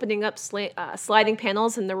 he was opening up sliding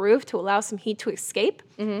panels in the roof to allow some heat to escape.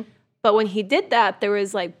 Mm-hmm. But when he did that, there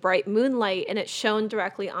was like bright moonlight and it shone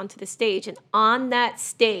directly onto the stage. And on that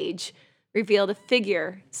stage revealed a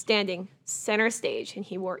figure standing center stage. And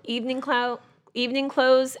he wore evening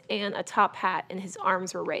clothes and a top hat, and his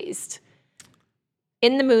arms were raised.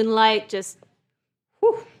 In the moonlight, just,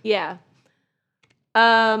 whew, yeah.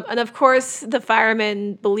 And of course, the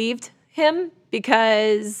firemen believed him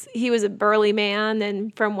because he was a burly man,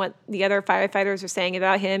 and from what the other firefighters were saying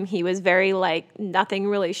about him, he was very, like, nothing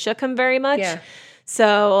really shook him very much. Yeah.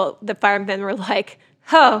 So the firemen were like,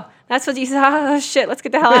 oh, that's what you saw? Oh, shit, let's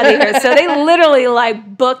get the hell out of here. So they literally,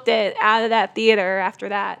 like, booked it out of that theater after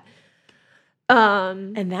that.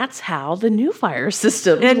 And that's how the new fire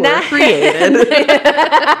systems were created.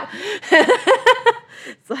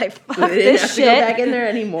 It's like, fuck we didn't this have shit. to go back in there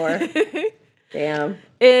anymore. Damn.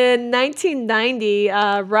 In 1990,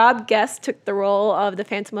 Rob Guest took the role of the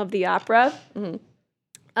Phantom of the Opera. Mm-hmm.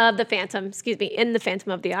 In the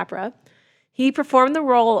Phantom of the Opera. He performed the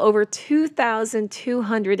role over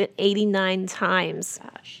 2,289 times.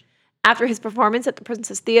 Gosh. After his performance at the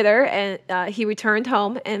Princess Theater, and he returned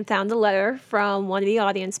home and found a letter from one of the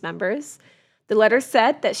audience members. The letter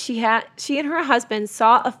said that she and her husband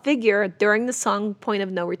saw a figure during the song Point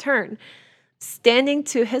of No Return, standing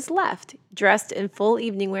to his left, dressed in full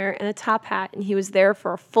evening wear and a top hat, and he was there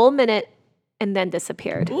for a full minute and then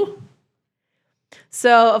disappeared. Ooh.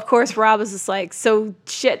 So, of course, Rob was just like, so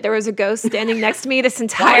shit, there was a ghost standing next to me this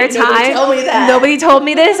entire time. Nobody told me that. Nobody told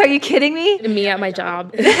me this? Are you kidding me? Me at my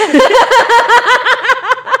job. Yeah.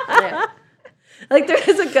 Like, there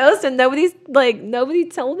was a ghost and nobody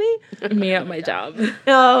told me? Me at my job.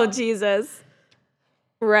 Oh, Jesus.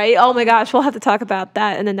 Right? Oh, my gosh. We'll have to talk about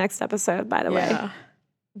that in the next episode, by the way.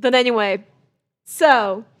 But anyway,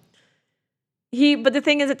 so... But the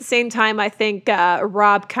thing is, at the same time, I think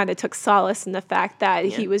Rob kind of took solace in the fact that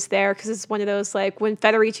he was there, because it's one of those, like, when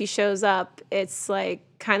Federici shows up, it's, like,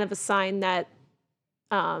 kind of a sign that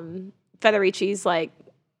Federici's, like,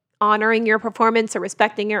 honoring your performance or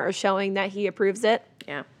respecting it or showing that he approves it.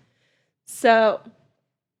 Yeah. So,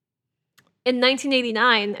 in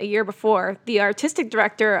 1989, a year before, the artistic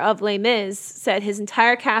director of Les Mis said his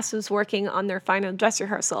entire cast was working on their final dress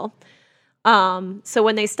rehearsal. So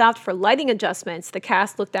when they stopped for lighting adjustments, the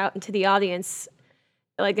cast looked out into the audience,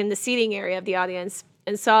 like in the seating area of the audience,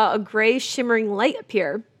 and saw a gray shimmering light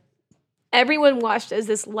appear. Everyone watched as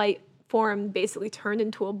this light form basically turned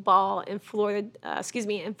into a ball and floated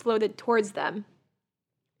towards them.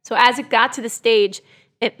 So as it got to the stage,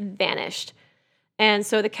 it vanished. And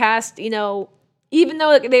so the cast, even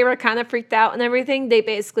though they were kind of freaked out and everything, they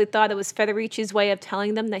basically thought it was Federici's way of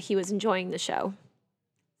telling them that he was enjoying the show.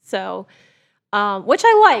 So... which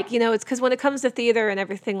I like, it's because when it comes to theater and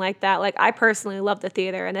everything like that, like, I personally love the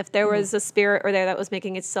theater. And if there was a spirit or there that was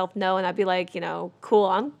making itself known, I'd be like,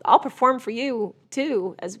 cool, I'll perform for you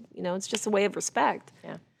too, as, it's just a way of respect.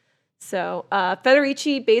 Yeah. So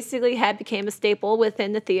Federici basically became a staple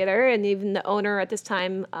within the theater, and even the owner at this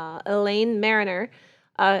time, Elaine Mariner,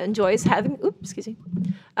 enjoys having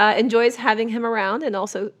him around, and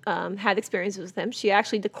also had experiences with him. She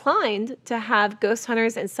actually declined to have ghost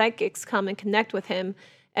hunters and psychics come and connect with him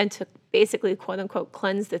and to basically, quote unquote,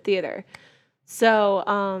 cleanse the theater. So,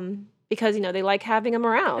 because, they like having him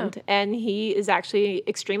around, and he is actually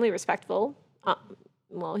extremely respectful.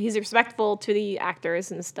 he's respectful to the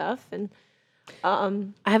actors and stuff. And I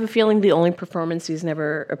have a feeling the only performance he's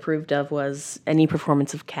never approved of was any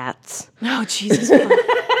performance of Cats. oh Jesus,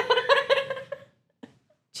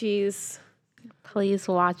 jeez. Please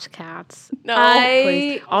watch Cats. No,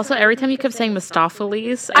 I Also, every time you kept saying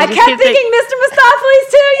Mistopheles, I just kept keep thinking Mr.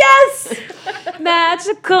 Mistopheles too. Yes,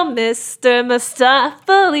 magical Mr.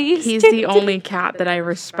 Mistopheles. he's the only cat that I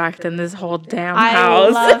respect in this whole damn I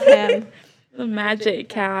house. love him. The Magic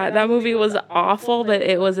Cat. That movie was awful, but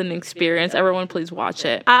it was an experience. Everyone, please watch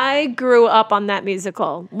it. I grew up on that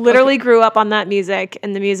musical. Literally grew up on that music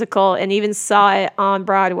and the musical, and even saw it on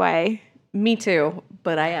Broadway. me too,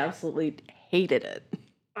 but I absolutely hated it.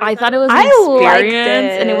 I thought it was an I liked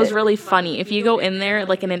experience, and it was it. really funny. If you go in there,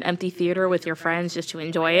 like in an empty theater with your friends just to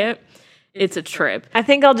enjoy it, it's a trip. I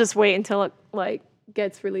think I'll just wait until it like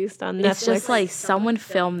gets released on Netflix. It's just like someone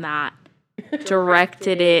filmed that,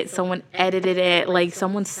 directed it, someone edited it, like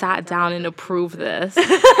someone sat down and approved this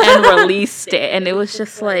and released it. And it was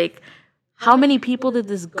just like, how many people did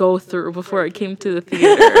this go through before it came to the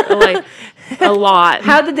theater? Like, a lot.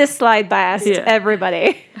 how did this slide past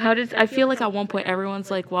everybody? I feel like at one point everyone's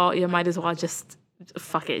like, well, you might as well just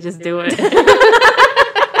fuck it, just do it.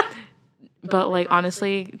 But like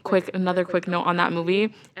honestly, another quick note on that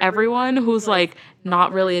movie. Everyone who's like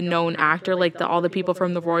not really a known actor, like all the people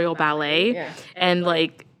from the Royal Ballet and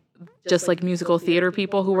like just like musical theater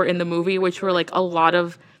people who were in the movie, which were like a lot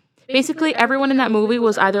of basically everyone in that movie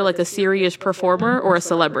was either like a serious performer or a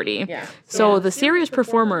celebrity. So the serious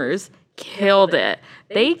performers killed it.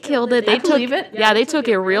 They killed it. They believe it. Yeah, they took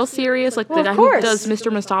it real serious. Like the guy who course. does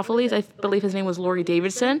Mr. Mistopheles, I believe his name was Laurie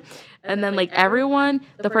Davidson. And then like everyone,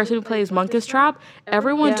 the person who plays Monkus Trap,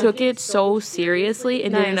 everyone took it so seriously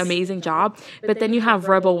and did an amazing job. But then you have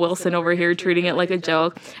Rebel Wilson over here treating it like a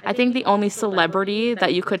joke. I think the only celebrity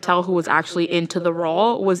that you could tell who was actually into the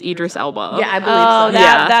role was Idris Elba. Yeah, I believe Oh, so.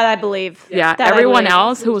 that I believe. Yeah, That I everyone believe.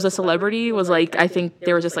 else who was a celebrity was like, I think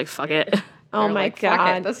they were just like, fuck it. Oh my Like, fuck it,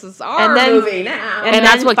 god. this is our then- movie now. And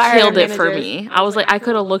that's then what fire killed it for managers. me. I was like, I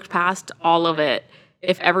could have looked past all of it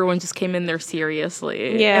if everyone just came in there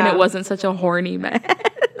seriously. Yeah. And it wasn't such a horny mess.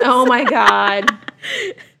 Oh my god.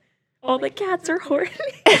 All the cats are horny.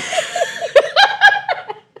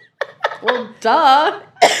 Well, duh.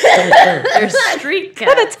 They're street Could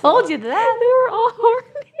have cats. told you that. They were all horny.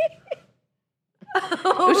 It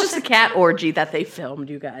was just a cat orgy that they filmed,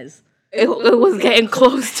 you guys. It was getting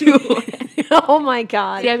close to it. Oh my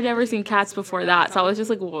god. See, I've never seen cats before that, so I was just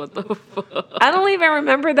like, what the fuck? I don't even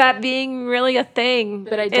remember that being really a thing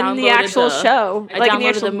But I in downloaded the actual show. I Like in downloaded the the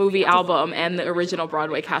actual movie album and the original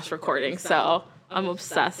Broadway cast recording, so I'm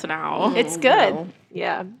obsessed now. It's good. no.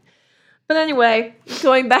 Yeah. But anyway,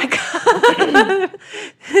 going back,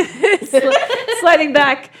 sliding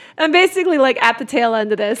back, I'm basically like at the tail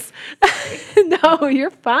end of this. No,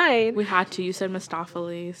 you're fine, We had to. You said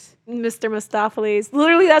Mistopheles. Mr. Mistopheles.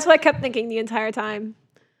 Literally, that's what I kept thinking the entire time.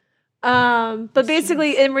 But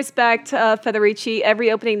basically, in respect of Federici,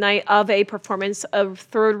 every opening night of a performance of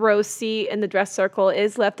third row seat in the dress circle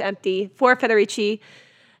is left empty for Federici,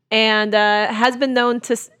 and has been known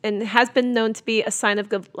to be a sign of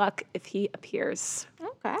good luck if he appears.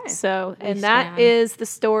 Okay. So, and that stand. is the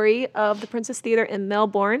story of the Princess Theatre in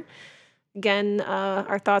Melbourne. Again,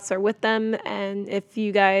 our thoughts are with them, and if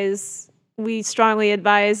you guys, we strongly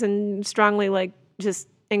advise and strongly just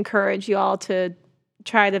encourage you all to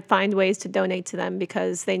try to find ways to donate to them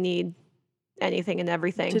because they need anything and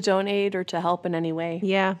everything. To donate or to help in any way.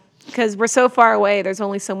 Yeah, because we're so far away. There's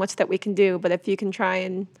only so much that we can do. But if you can try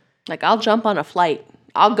and Like, I'll jump on a flight.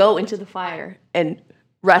 I'll go into the fire and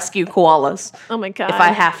rescue koalas oh my god, if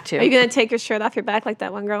I have to. Are you gonna take your shirt off your back like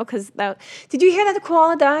that one girl? Because did you hear that the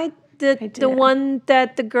koala died? The one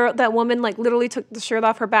that that woman like literally took the shirt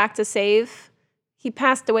off her back to save. He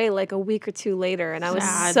passed away like a week or two later, and I was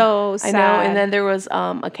Sad. so I sad. know. And then there was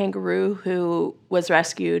a kangaroo who was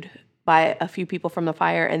rescued by a few people from the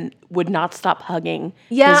fire and would not stop hugging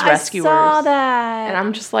his rescuers. I saw that. And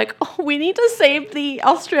I'm just like, oh, we need to save the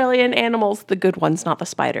Australian animals, the good ones, not the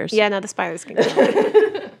spiders. Yeah, no, the spiders can go.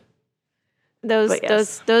 Those But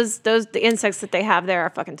yes. those the insects that they have there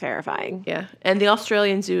are fucking terrifying. Yeah. And the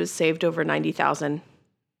Australian zoo has saved over 90,000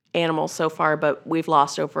 animals so far, but we've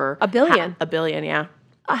lost over A billion. a billion, yeah.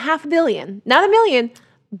 500 million, not a million,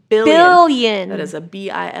 Billion. billion. That is a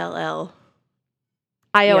BILL.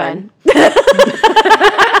 ION. Billyon.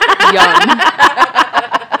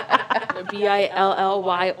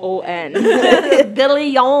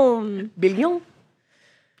 Billion. Billion?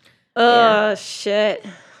 Oh shit.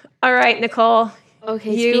 All right, Nicole.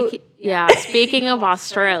 Okay, You- speaking of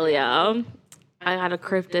Australia, I got a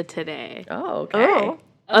cryptid today. Oh, okay. Oh.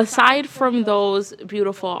 Aside from those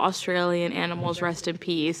beautiful Australian animals, rest in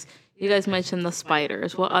peace, you guys mentioned the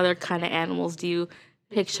spiders. What other kind of animals do you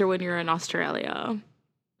picture when you're in Australia?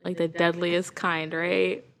 Like the deadliest kind,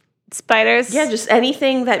 right? Spiders. Yeah, just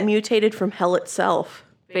anything that mutated from hell itself.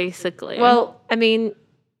 Basically. Well, I mean,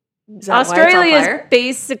 Is that why it's on fire?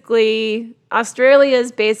 Australia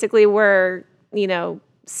is basically where,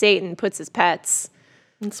 Satan puts his pets.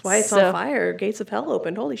 That's why it's So- on fire. Gates of hell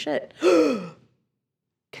opened. Holy shit.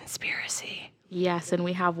 Conspiracy. yes, and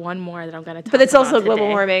we have one more that I'm going to talk about But it's also today. global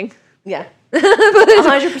warming. Yeah.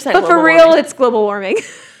 100% But for real, it's global warming.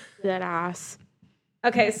 Dead ass.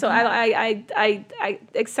 Okay, so I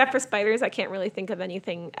except for spiders, I can't really think of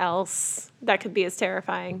anything else that could be as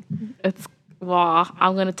terrifying.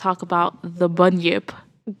 I'm going to talk about the bunyip.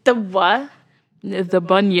 The what? The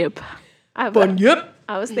bunyip. Bunyip.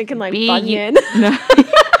 I was thinking like B- bunion.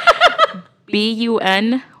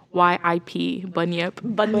 BUNYIP. Bunyip.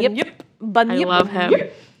 Bunyip. I Bunyip. love him.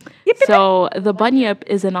 So the bunyip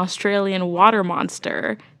is an Australian water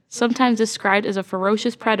monster, sometimes described as a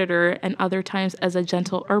ferocious predator and other times as a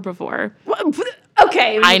gentle herbivore.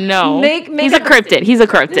 Okay. I know. Make He's a cryptid. He's a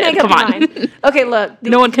cryptid. Make up Come your on. mind. Okay, look.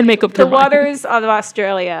 No one can make up The their mind. waters of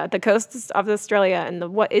Australia, the coasts of Australia,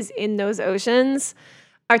 and what is in those oceans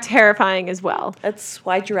are terrifying as well. That's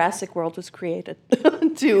why Jurassic World was created.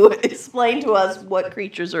 To explain to us what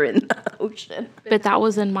creatures are in the ocean. But that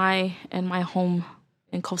was in my home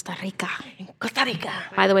in Costa Rica. Costa Rica.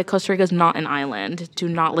 By the way, Costa Rica is not an island. Do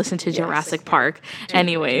not listen to Jurassic Park.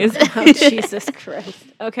 Anyways. Oh, Jesus Christ.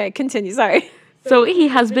 Okay, continue. Sorry. So he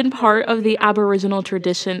has been part of the Aboriginal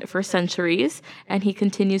tradition for centuries, and he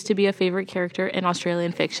continues to be a favorite character in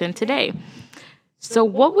Australian fiction today. So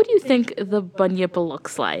what would you think the bunyip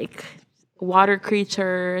looks like? Water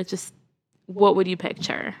creature, just what would you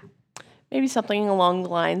picture? Maybe something along the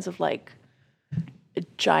lines of like a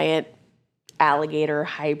giant alligator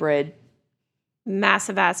hybrid.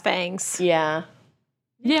 Massive ass fangs. Yeah.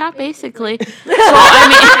 Yeah, basically. So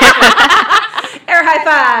Air high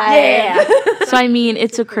five. I mean,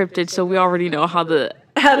 it's a cryptid, so we already know how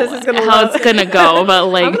How this is gonna how look. it's gonna go. But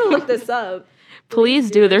I'm like, gonna look this up.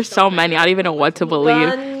 please do. There's so many. I don't even know what to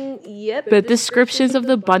believe. Yep. But descriptions of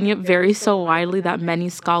the bunyip vary so widely that many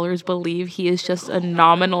scholars believe he is just a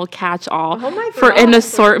nominal catch-all for an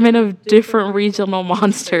assortment of different regional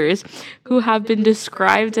monsters who have been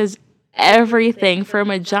described as everything from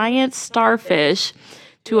a giant starfish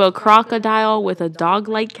to a crocodile with a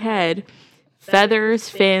dog-like head, feathers,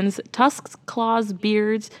 fins, tusks, claws,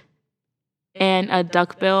 beards, and a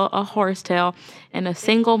duckbill, a horsetail, and a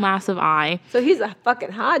single massive eye. So he's a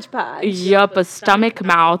fucking hodgepodge. Yup, a stomach,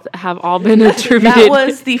 mouth have all been attributed. That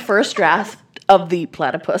was the first draft of the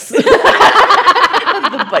platypus. The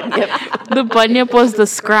bunyip. The bunyip was the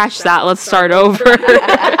scratch that. Let's start over.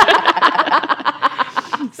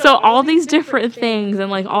 So all these different things and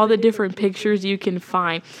like all the different pictures you can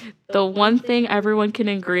find, the one thing everyone can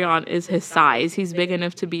agree on is his size. He's big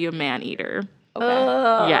enough to be a man-eater.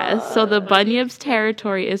 Yes, so the bunyip's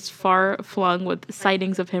territory is far-flung with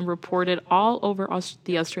sightings of him reported all over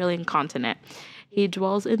the Australian continent. He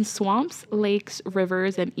dwells in swamps, lakes,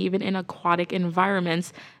 rivers, and even in aquatic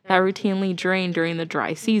environments that routinely drain during the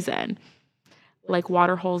dry season, like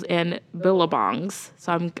waterholes and billabongs.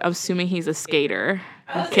 So I'm assuming he's a skater.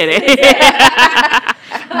 I'm kidding.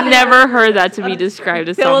 Never heard that to be described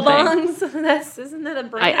as something. Billabongs? Isn't that a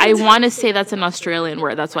brand? I want to say that's an Australian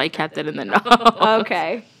word. That's why I kept it in the know.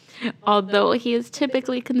 Okay. Although he is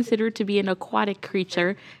typically considered to be an aquatic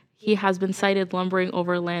creature, he has been sighted lumbering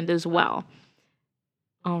over land as well.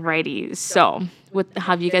 Alrighty, so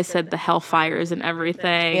have you guys said the hellfires and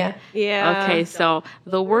everything? Yeah. Yeah. Okay, so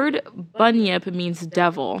the word bunyip means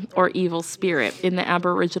devil or evil spirit in the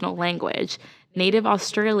Aboriginal language. Native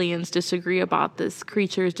Australians disagree about this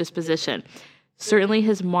creature's disposition. Certainly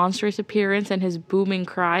his monstrous appearance and his booming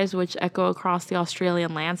cries, which echo across the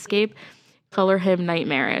Australian landscape, color him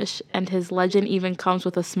nightmarish, and his legend even comes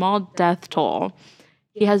with a small death toll.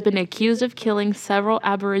 He has been accused of killing several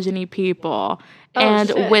Aborigine people.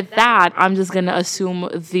 With that, I'm just going to assume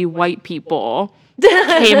the white people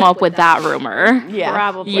came up with that rumor. Yeah.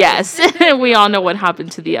 Probably. Yes, we all know what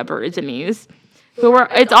happened to the Aborigines.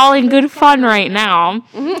 But it's all in good fun right now.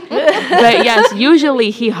 But yes,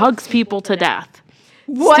 usually he hugs people to death.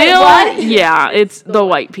 What? Yeah, it's the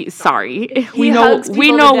white piece. Sorry, we hugs know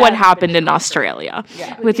people to what death. happened in Australia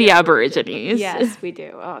with the Aborigines. Yes, we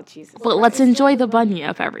do. Oh, Jesus. But let's enjoy the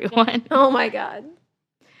bunyip, everyone. Oh, my God.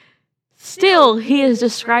 Still, he is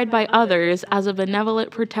described by others as a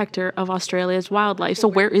benevolent protector of Australia's wildlife. So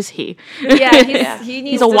where is he? Yeah, he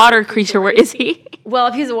needs He's a water creature. Where is he? Well,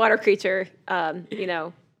 if he's a water creature,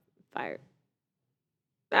 fire.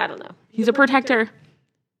 I don't know. He's a protector.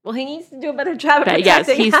 Well, he needs to do a better job of But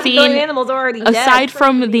protecting. yes, he's Half a billion seen, animals already aside dead.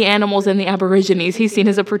 from the animals and the Aborigines, he's seen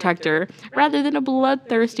as a protector rather than a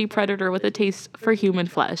bloodthirsty predator with a taste for human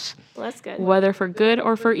flesh. Well, that's good. Whether for good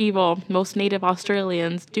or for evil, most native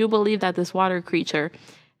Australians do believe that this water creature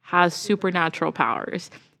has supernatural powers.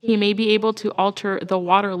 He may be able to alter the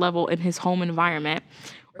water level in his home environment,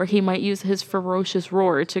 or he might use his ferocious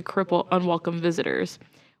roar to cripple unwelcome visitors.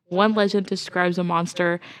 One legend describes a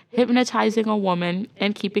monster hypnotizing a woman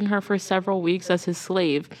and keeping her for several weeks as his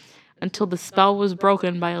slave until the spell was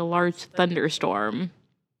broken by a large thunderstorm.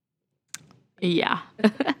 Yeah.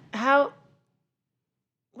 How?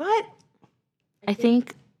 What? I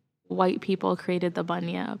think white people created the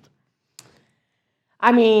bunyip.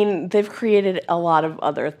 I mean, they've created a lot of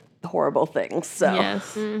other horrible things, so.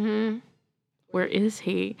 Yes. Mm-hmm. Where is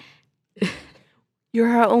he? You're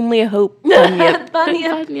our only hope, Bunyip.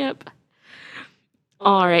 Bunyip.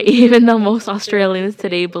 All right. Even though most Australians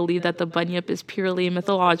today believe that the bunyip is purely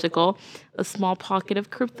mythological, a small pocket of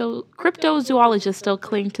cryptozoologists still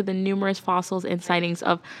cling to the numerous fossils and sightings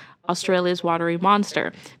of Australia's watery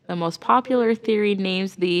monster. The most popular theory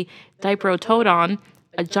names the Diprotodon,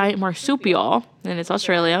 a giant marsupial, and it's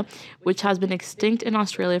Australia, which has been extinct in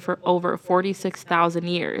Australia for over 46,000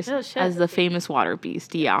 years as the famous water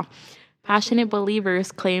beast. Yeah. Passionate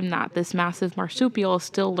believers claim that this massive marsupial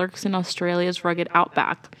still lurks in Australia's rugged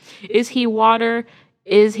outback. Is he water?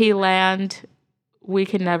 Is he land? We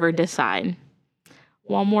can never decide.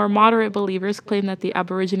 While more moderate believers claim that the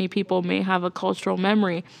Aborigine people may have a cultural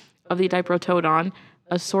memory of the Diprotodon,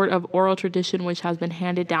 a sort of oral tradition which has been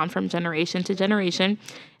handed down from generation to generation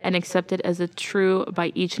and accepted as a true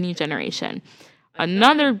by each new generation.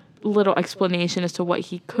 Another little explanation as to what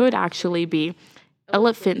he could actually be: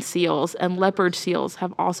 elephant seals and leopard seals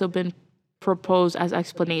have also been proposed as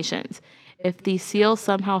explanations. If these seals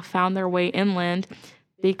somehow found their way inland,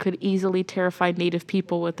 they could easily terrify native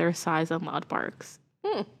people with their size and loud barks.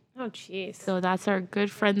 Oh, jeez. So that's our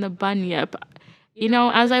good friend, the bunyip. You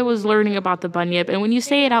know, as I was learning about the bunyip, and when you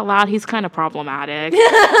say it out loud, he's kind of problematic.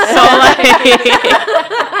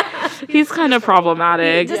 He's kind of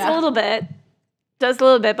problematic. Just a little bit. Just a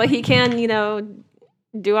little bit, but he can,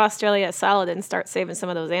 do Australia a solid and start saving some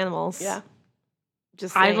of those animals. Yeah.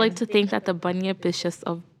 Just I'd saying. like to think that the bunyip is just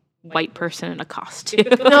a white person in a costume.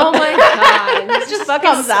 Oh my god. It's just fucking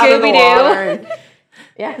Comes out of the Scooby-Doo. water and-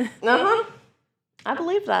 yeah. Uh-huh. I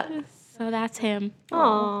believe that. So that's him.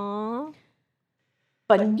 Aww.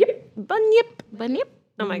 Bunyip. Bunyip. Bunyip.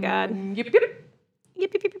 Oh my god. Yip, yip.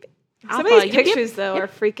 Yip, yip, yip, yip. Some Alpha, of these yip, yip, pictures, though, are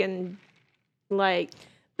freaking, like...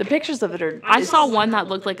 The pictures of it are... I saw one that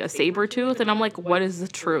looked like a saber tooth, and I'm like, what is the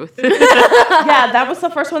truth? Yeah, that was the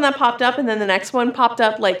first one that popped up, and then the next one popped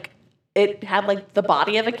up, like, it had, like, the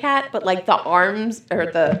body of a cat, but, like, the arms, or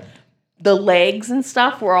the legs and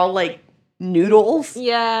stuff were all, like, noodles.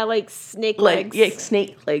 Yeah, like snake Like, legs. yeah,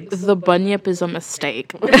 snake legs. The bunyip is a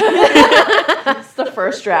mistake. It's the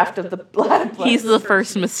first draft of the Black Blood. He's the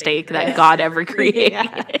first mistake that God ever created.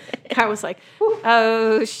 Yeah. I was like,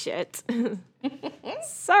 oh, shit.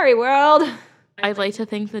 Sorry, world. I'd like to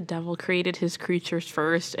think the devil created his creatures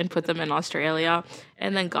first and put them in Australia,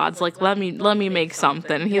 and then God's like, let me make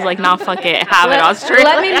something. He's like, nah, fuck it, have it Australia.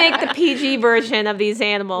 Let me make the PG version of these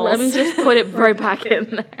animals. Let me just put it right back in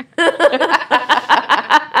there.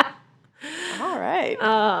 All right.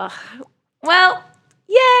 Well,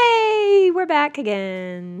 yay! We're back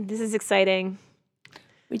again. This is exciting.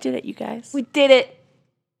 We did it, you guys. We did it.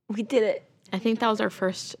 We did it. I think that was our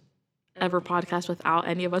first ever podcast without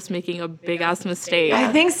any of us making a big ass mistake.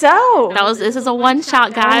 I think so. This is a one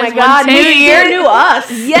shot, guys. Oh my God, One new take. year, new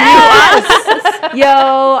us. Yes.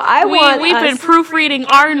 Yo, We've been us- proofreading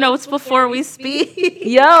our notes before we speak.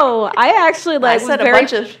 Yo, I actually I like said was a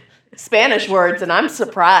bunch of Spanish words, and I'm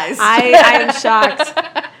surprised. I am shocked.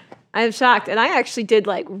 I am shocked, and I actually did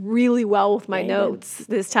like really well with my notes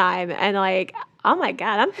this time, and like, oh my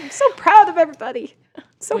God, I'm so proud of everybody.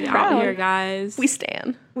 So We proud. out here, guys. we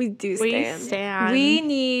stand. We do We stand. stand. We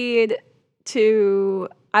need to.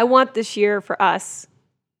 I want this year for us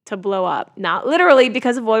to blow up, not literally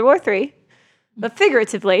because of World War III, but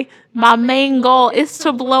figuratively. My main goal is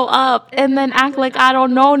to blow up and then act like I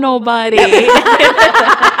don't know nobody.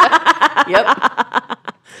 Yep.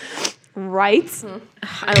 Right?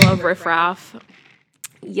 I love Riff Raff.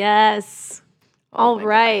 Yes. All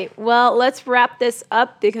right. Well, let's wrap this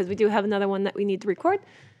up because we do have another one that we need to record.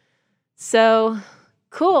 So,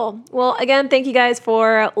 Cool. Well, again, thank you guys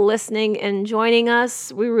for listening and joining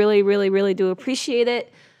us. We really, really, really do appreciate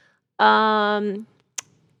it. Y'all,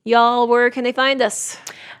 where can they find us?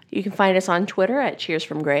 You can find us on Twitter at Cheers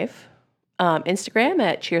From Grave, Instagram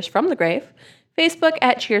at Cheers From The Grave, Facebook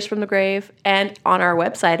at Cheers From The Grave, and on our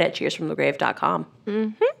website at cheersfromthegrave.com.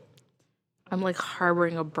 Mm-hmm. I'm like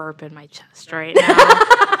harboring a burp in my chest right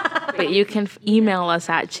now. But you can email us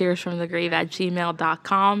at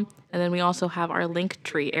cheersfromthegrave@gmail.com. And then we also have our link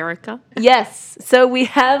tree, Erica. Yes. So we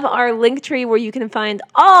have our link tree where you can find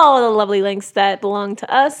all the lovely links that belong to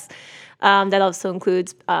us. That also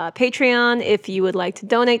includes Patreon if you would like to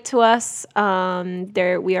donate to us.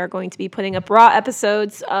 There we are going to be putting up raw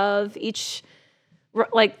episodes of each.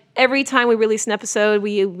 Like every time we release an episode,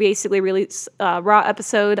 we basically release a raw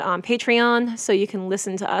episode on Patreon, so you can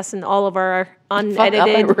listen to us and all of our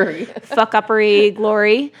unedited fuck-uppery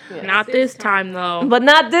glory. Yes. Not this time, though. But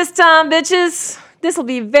not this time, bitches. This will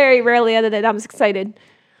be very rarely edited. I'm excited.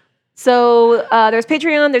 So there's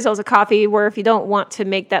Patreon. There's also Coffee, where if you don't want to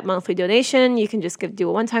make that monthly donation, you can just do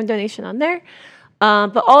a one-time donation on there.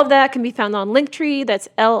 But all of that can be found on Linktree. That's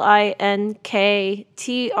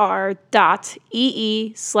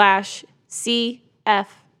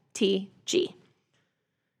linktr.ee/CFTG.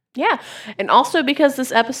 Yeah. And also because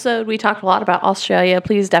this episode, we talked a lot about Australia,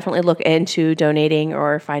 please definitely look into donating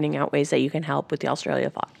or finding out ways that you can help with the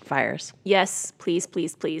Australia fires. Yes, please,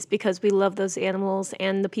 please, please, because we love those animals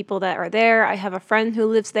and the people that are there. I have a friend who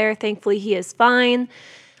lives there. Thankfully, he is fine.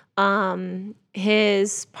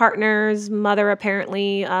 His partner's mother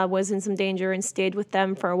apparently was in some danger and stayed with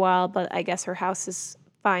them for a while, but I guess her house is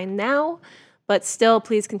fine now. But still,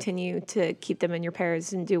 please continue to keep them in your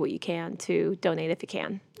prayers and do what you can to donate if you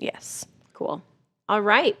can. Yes. Cool. All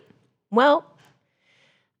right. Well,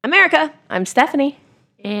 I'm Erica. I'm Stephanie.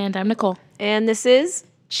 And I'm Nicole. And this is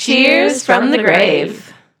Cheers from the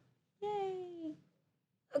Grave. Yay.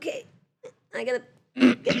 Okay. I gotta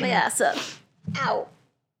get my ass up. Ow.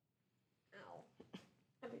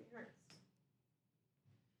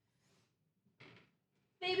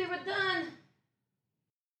 Baby, we're done.